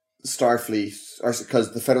Starfleet, or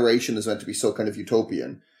because the Federation is meant to be so kind of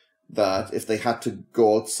utopian that if they had to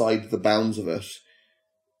go outside the bounds of it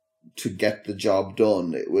to get the job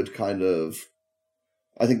done, it would kind of,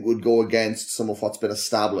 I think, would go against some of what's been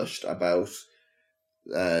established about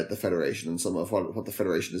the Federation and some of what the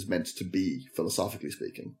Federation is meant to be, philosophically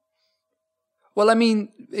speaking. Well, I mean,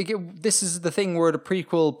 this is the thing where the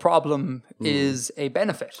prequel problem is a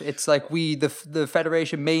benefit. It's like the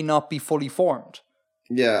Federation may not be fully formed.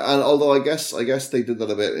 Yeah, and although I guess they did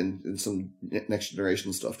that a bit in some Next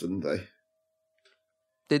Generation stuff, didn't they?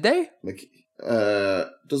 Did they? Like,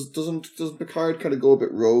 doesn't Picard kind of go a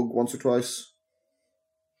bit rogue once or twice?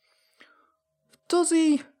 Does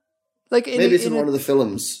he? Like maybe it's in one of the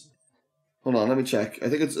films. Hold on, let me check. I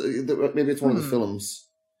think maybe it's one of the films.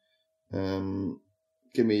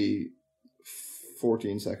 Give me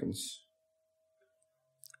 14 seconds.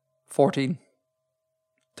 14,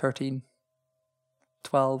 13,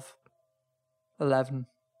 12, 11,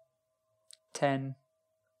 10,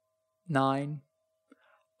 9,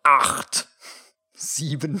 8,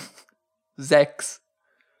 7, 6.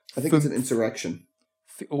 I think it's an insurrection.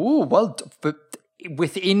 Oh, well, but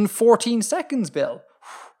within 14 seconds, Bill.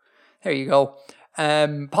 There you go.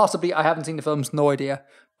 Possibly, I haven't seen the films, no idea.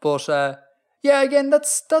 But Yeah, again, that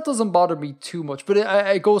doesn't bother me too much, but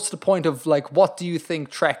it goes to the point of like, what do you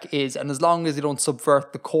think Trek is? And as long as you don't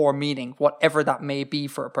subvert the core meaning, whatever that may be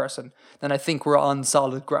for a person, then I think we're on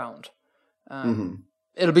solid ground.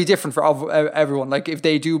 It'll be different for everyone. Like if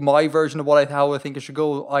they do my version of how I think it should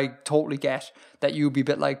go, I totally get that you'd be a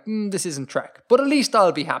bit like, this isn't Trek, but at least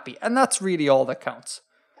I'll be happy, and that's really all that counts.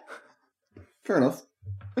 Fair enough.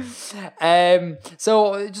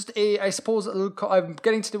 So just I suppose I'm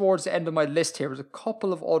getting towards the end of my list here. There's a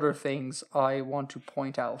couple of other things I want to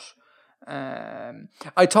point out.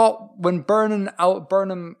 I thought when Burnham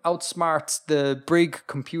outsmarts the Brig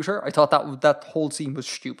computer, I thought that whole scene was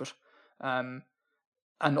stupid, and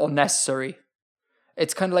unnecessary.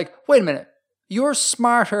 It's kind of like, wait a minute, you're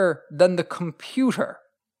smarter than the computer.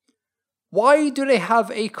 Why do they have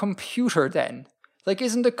a computer then? Like,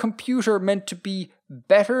 isn't a computer meant to be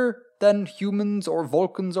better than humans or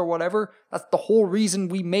Vulcans or whatever? That's the whole reason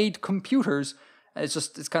we made computers. And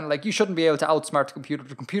it's kind of like, you shouldn't be able to outsmart the computer.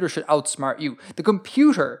 The computer should outsmart you. The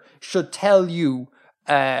computer should tell you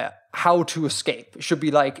how to escape. It should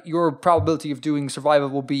be like, your probability of doing survival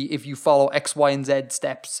will be if you follow X, Y, and Z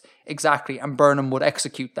steps exactly, and Burnham would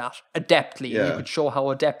execute that adeptly, and you could show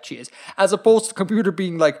how adept she is. As opposed to the computer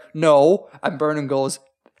being like, no, and Burnham goes,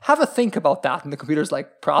 have a think about that, and the computer's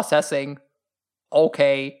like, processing,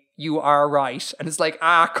 okay, you are right. And it's like,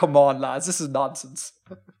 come on, lads, this is nonsense.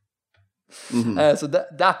 So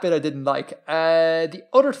that bit I didn't like. The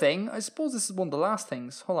other thing, I suppose this is one of the last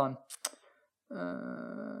things. Hold on.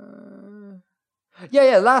 This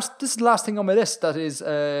is the last thing on my list that is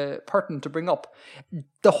pertinent to bring up.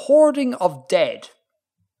 The hoarding of dead.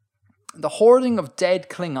 The hoarding of dead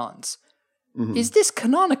Klingons. Is this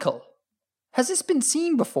canonical? Has this been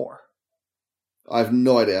seen before? I have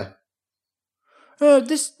no idea.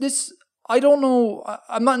 This I don't know.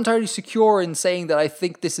 I'm not entirely secure in saying that I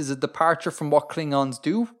think this is a departure from what Klingons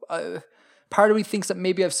do. Part of me thinks that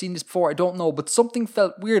maybe I've seen this before. I don't know, but something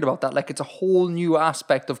felt weird about that. Like it's a whole new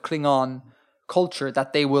aspect of Klingon culture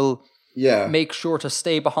that they will make sure to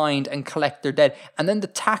stay behind and collect their dead. And then the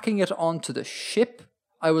tacking it onto the ship,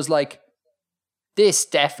 I was like, this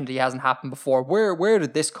definitely hasn't happened before. Where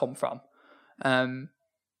did this come from?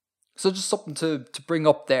 So just something to bring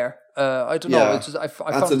up there. I don't know. It's just, I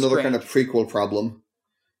found that's another strange. kind of prequel problem.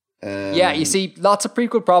 You see, lots of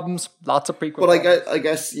prequel problems. But I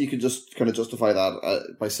guess you could just kind of justify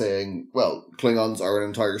that by saying, well, Klingons are an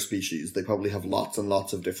entire species. They probably have lots and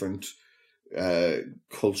lots of different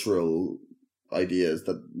cultural ideas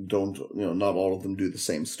that don't, not all of them do the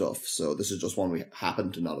same stuff. So this is just one we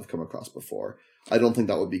happen to not have come across before. I don't think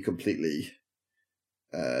that would be completely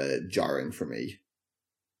jarring for me.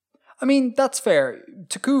 I mean, that's fair.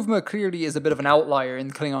 T'Kuvma clearly is a bit of an outlier in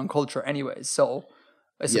Klingon culture anyways, so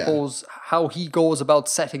I suppose how he goes about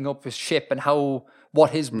setting up his ship and what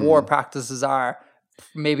his war practices are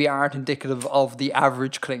maybe aren't indicative of the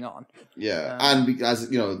average Klingon. Yeah, and as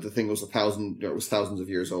the thing was thousands of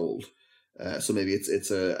years old, so maybe it's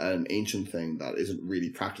an ancient thing that isn't really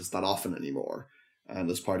practiced that often anymore. And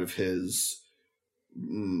as part of his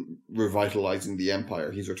revitalizing the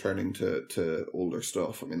empire, he's returning to older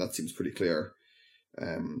stuff. I mean, that seems pretty clear.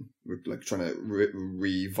 Like trying to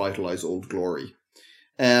revitalize old glory.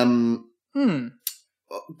 Okay,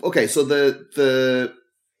 so the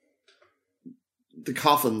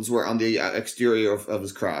coffins were on the exterior of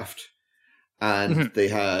his craft, and they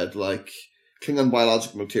had like Klingon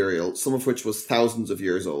biological material, some of which was thousands of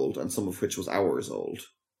years old, and some of which was hours old.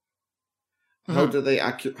 How do they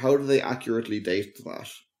accurately date that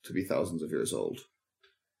to be thousands of years old?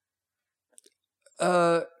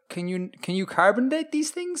 Can you carbon date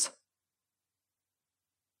these things?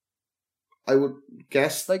 I would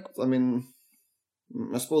guess. I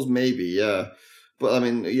suppose maybe, yeah. But I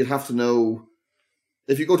mean, you'd have to know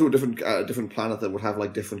if you go to a different planet that would have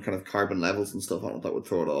like different kind of carbon levels and stuff on it. That would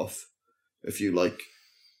throw it off. If you like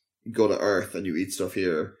go to Earth and you eat stuff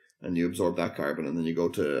here, and you absorb that carbon, and then you go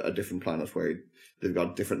to a different planet where they've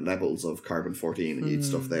got different levels of carbon-14 and you eat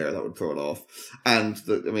stuff there, that would throw it off. And,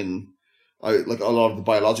 a lot of the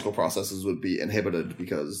biological processes would be inhibited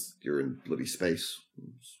because you're in bloody space.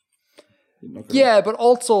 Yeah, but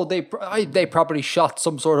also they probably shot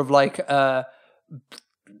some sort of like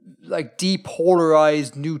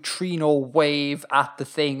depolarized neutrino wave at the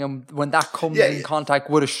thing, and when that comes in contact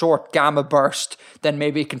with a short gamma burst, then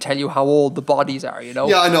maybe it can tell you how old the bodies are, Yeah,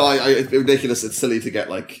 I know. It's ridiculous. It's silly to get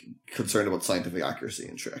like concerned about scientific accuracy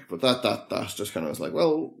and Trek, but that just kind of was like,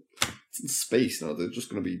 well, It's in space, they're just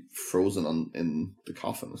going to be frozen in the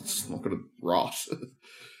coffin. It's not going to rot.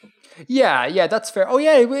 Yeah, that's fair. Oh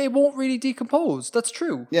yeah, it won't really decompose. That's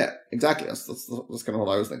true. Yeah, exactly. That's kind of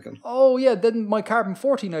what I was thinking. Oh yeah, then my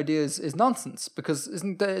carbon-14 idea is nonsense, because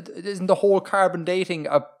isn't the whole carbon dating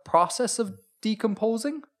a process of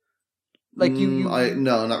decomposing? Like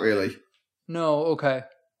no, not really. No, okay.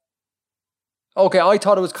 Okay, I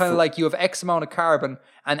thought it was kind of like you have X amount of carbon,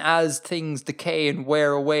 and as things decay and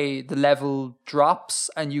wear away, the level drops,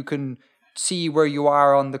 and you can see where you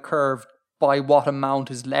are on the curve by what amount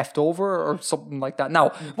is left over, or something like that.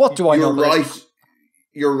 Now, what do I know?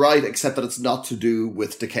 You're right, except that it's not to do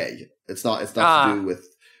with decay. It's not to do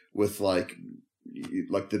with like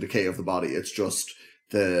the decay of the body. It's just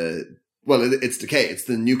it's decay. It's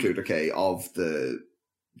the nuclear decay of the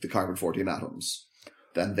carbon-14 atoms,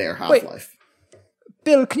 then their half-life.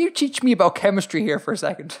 Bill, can you teach me about chemistry here for a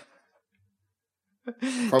second?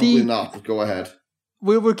 Probably not, but go ahead.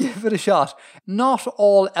 We'll give it a shot. Not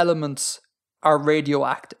all elements are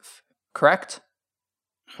radioactive, correct?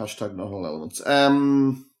 Hashtag not all elements. I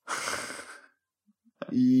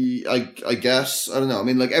guess, I don't know. I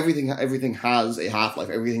mean, like everything has a half-life.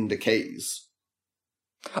 Everything decays.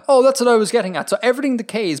 Oh, that's what I was getting at. So everything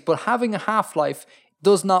decays, but having a half-life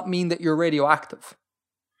does not mean that you're radioactive.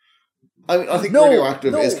 I think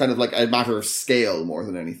radioactive is kind of like a matter of scale more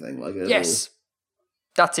than anything. Like yes,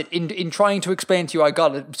 that's it. In trying to explain to you, I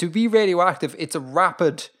got it. To be radioactive, it's a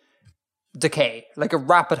rapid decay, like a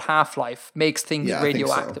rapid half-life makes things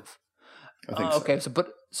radioactive. I think so. Okay,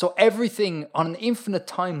 so everything on an infinite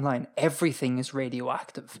timeline, everything is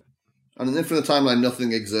radioactive. On an infinite timeline,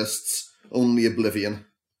 nothing exists, only oblivion.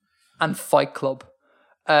 And Fight Club.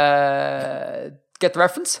 Get the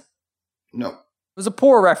reference? No. It was a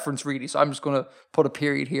poor reference, really, so I'm just going to put a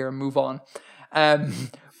period here and move on.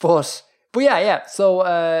 But yeah. So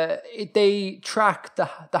they track the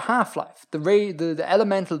half-life, the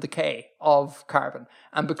elemental decay of carbon,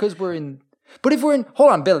 and because we're in. But if we're in,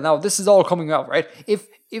 hold on, Bill. Now this is all coming out, right?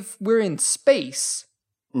 If we're in space,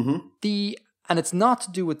 and it's not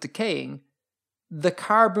to do with decaying, the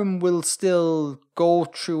carbon will still go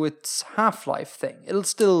through its half-life thing. It'll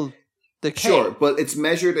still decay. Sure, but it's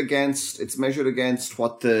measured against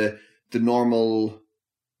what the normal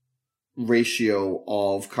ratio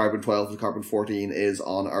of carbon-12 to carbon-14 is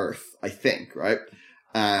on Earth, I think, right?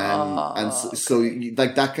 So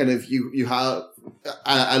like that kind of you have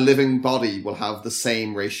a living body will have the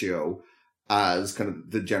same ratio as kind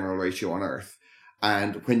of the general ratio on Earth,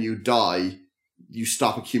 and when you die, you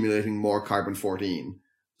stop accumulating more carbon-14,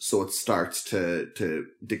 so it starts to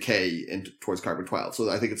decay towards carbon-12. So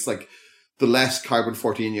I think it's like the less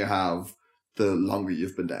carbon-14 you have, the longer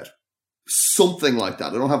you've been dead. Something like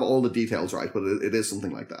that. I don't have all the details right, but it is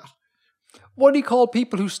something like that. What do you call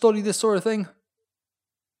people who study this sort of thing?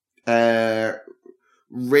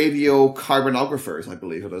 Radiocarbonographers, I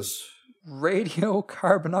believe it is.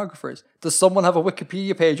 Radiocarbonographers. Does someone have a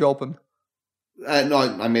Wikipedia page open? No,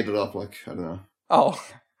 I made it up. Like, I don't know. Oh,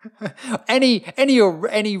 any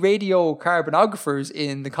radiocarbonographers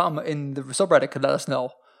in the subreddit could let us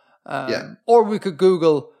know. Or we could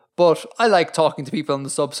Google. But I like talking to people on the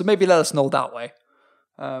sub, so maybe let us know that way.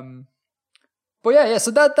 But yeah.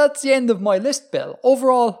 So that's the end of my list, Bill.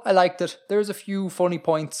 Overall, I liked it. There's a few funny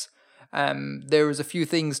points. There was a few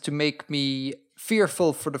things to make me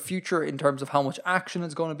fearful for the future in terms of how much action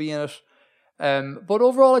is going to be in it. But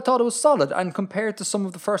overall, I thought it was solid. And compared to some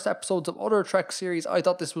of the first episodes of other Trek series, I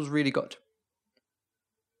thought this was really good.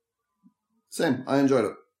 Same. I enjoyed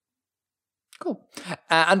it. Cool.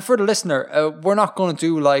 And for the listener, we're not going to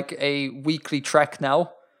do like a weekly Trek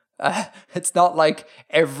now. It's not like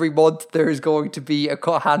every month there is going to be a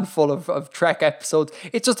handful of Trek episodes.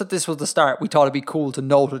 It's just that this was the start. We thought it'd be cool to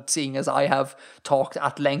note it, seeing as I have talked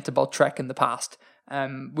at length about Trek in the past.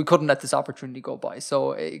 We couldn't let this opportunity go by.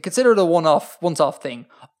 So consider it a once-off thing.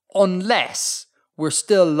 Unless we're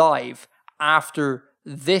still live after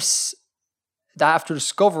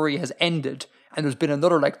Discovery has ended and there's been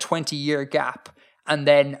another like 20-year gap, and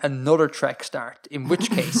then another Trek start, in which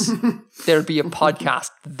case there'll be a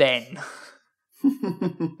podcast then.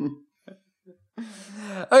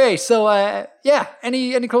 Okay, so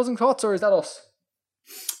any closing thoughts, or is that us?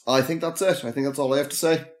 I think that's it. I think that's all I have to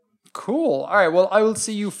say. Cool. All right, well, I will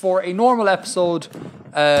see you for a normal episode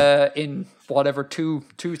in whatever,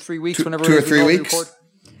 2-3 weeks, whenever 2 or 3 weeks. Record.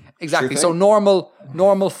 Exactly. So normal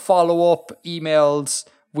follow-up emails.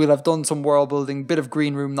 We'll have done some world building, bit of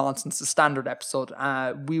green room nonsense, a standard episode.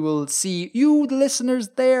 We will see you, the listeners,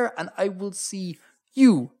 there, and I will see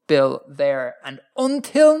you, Bill, there. And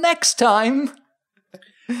until next time,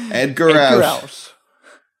 Edgar out.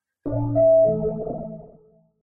 you.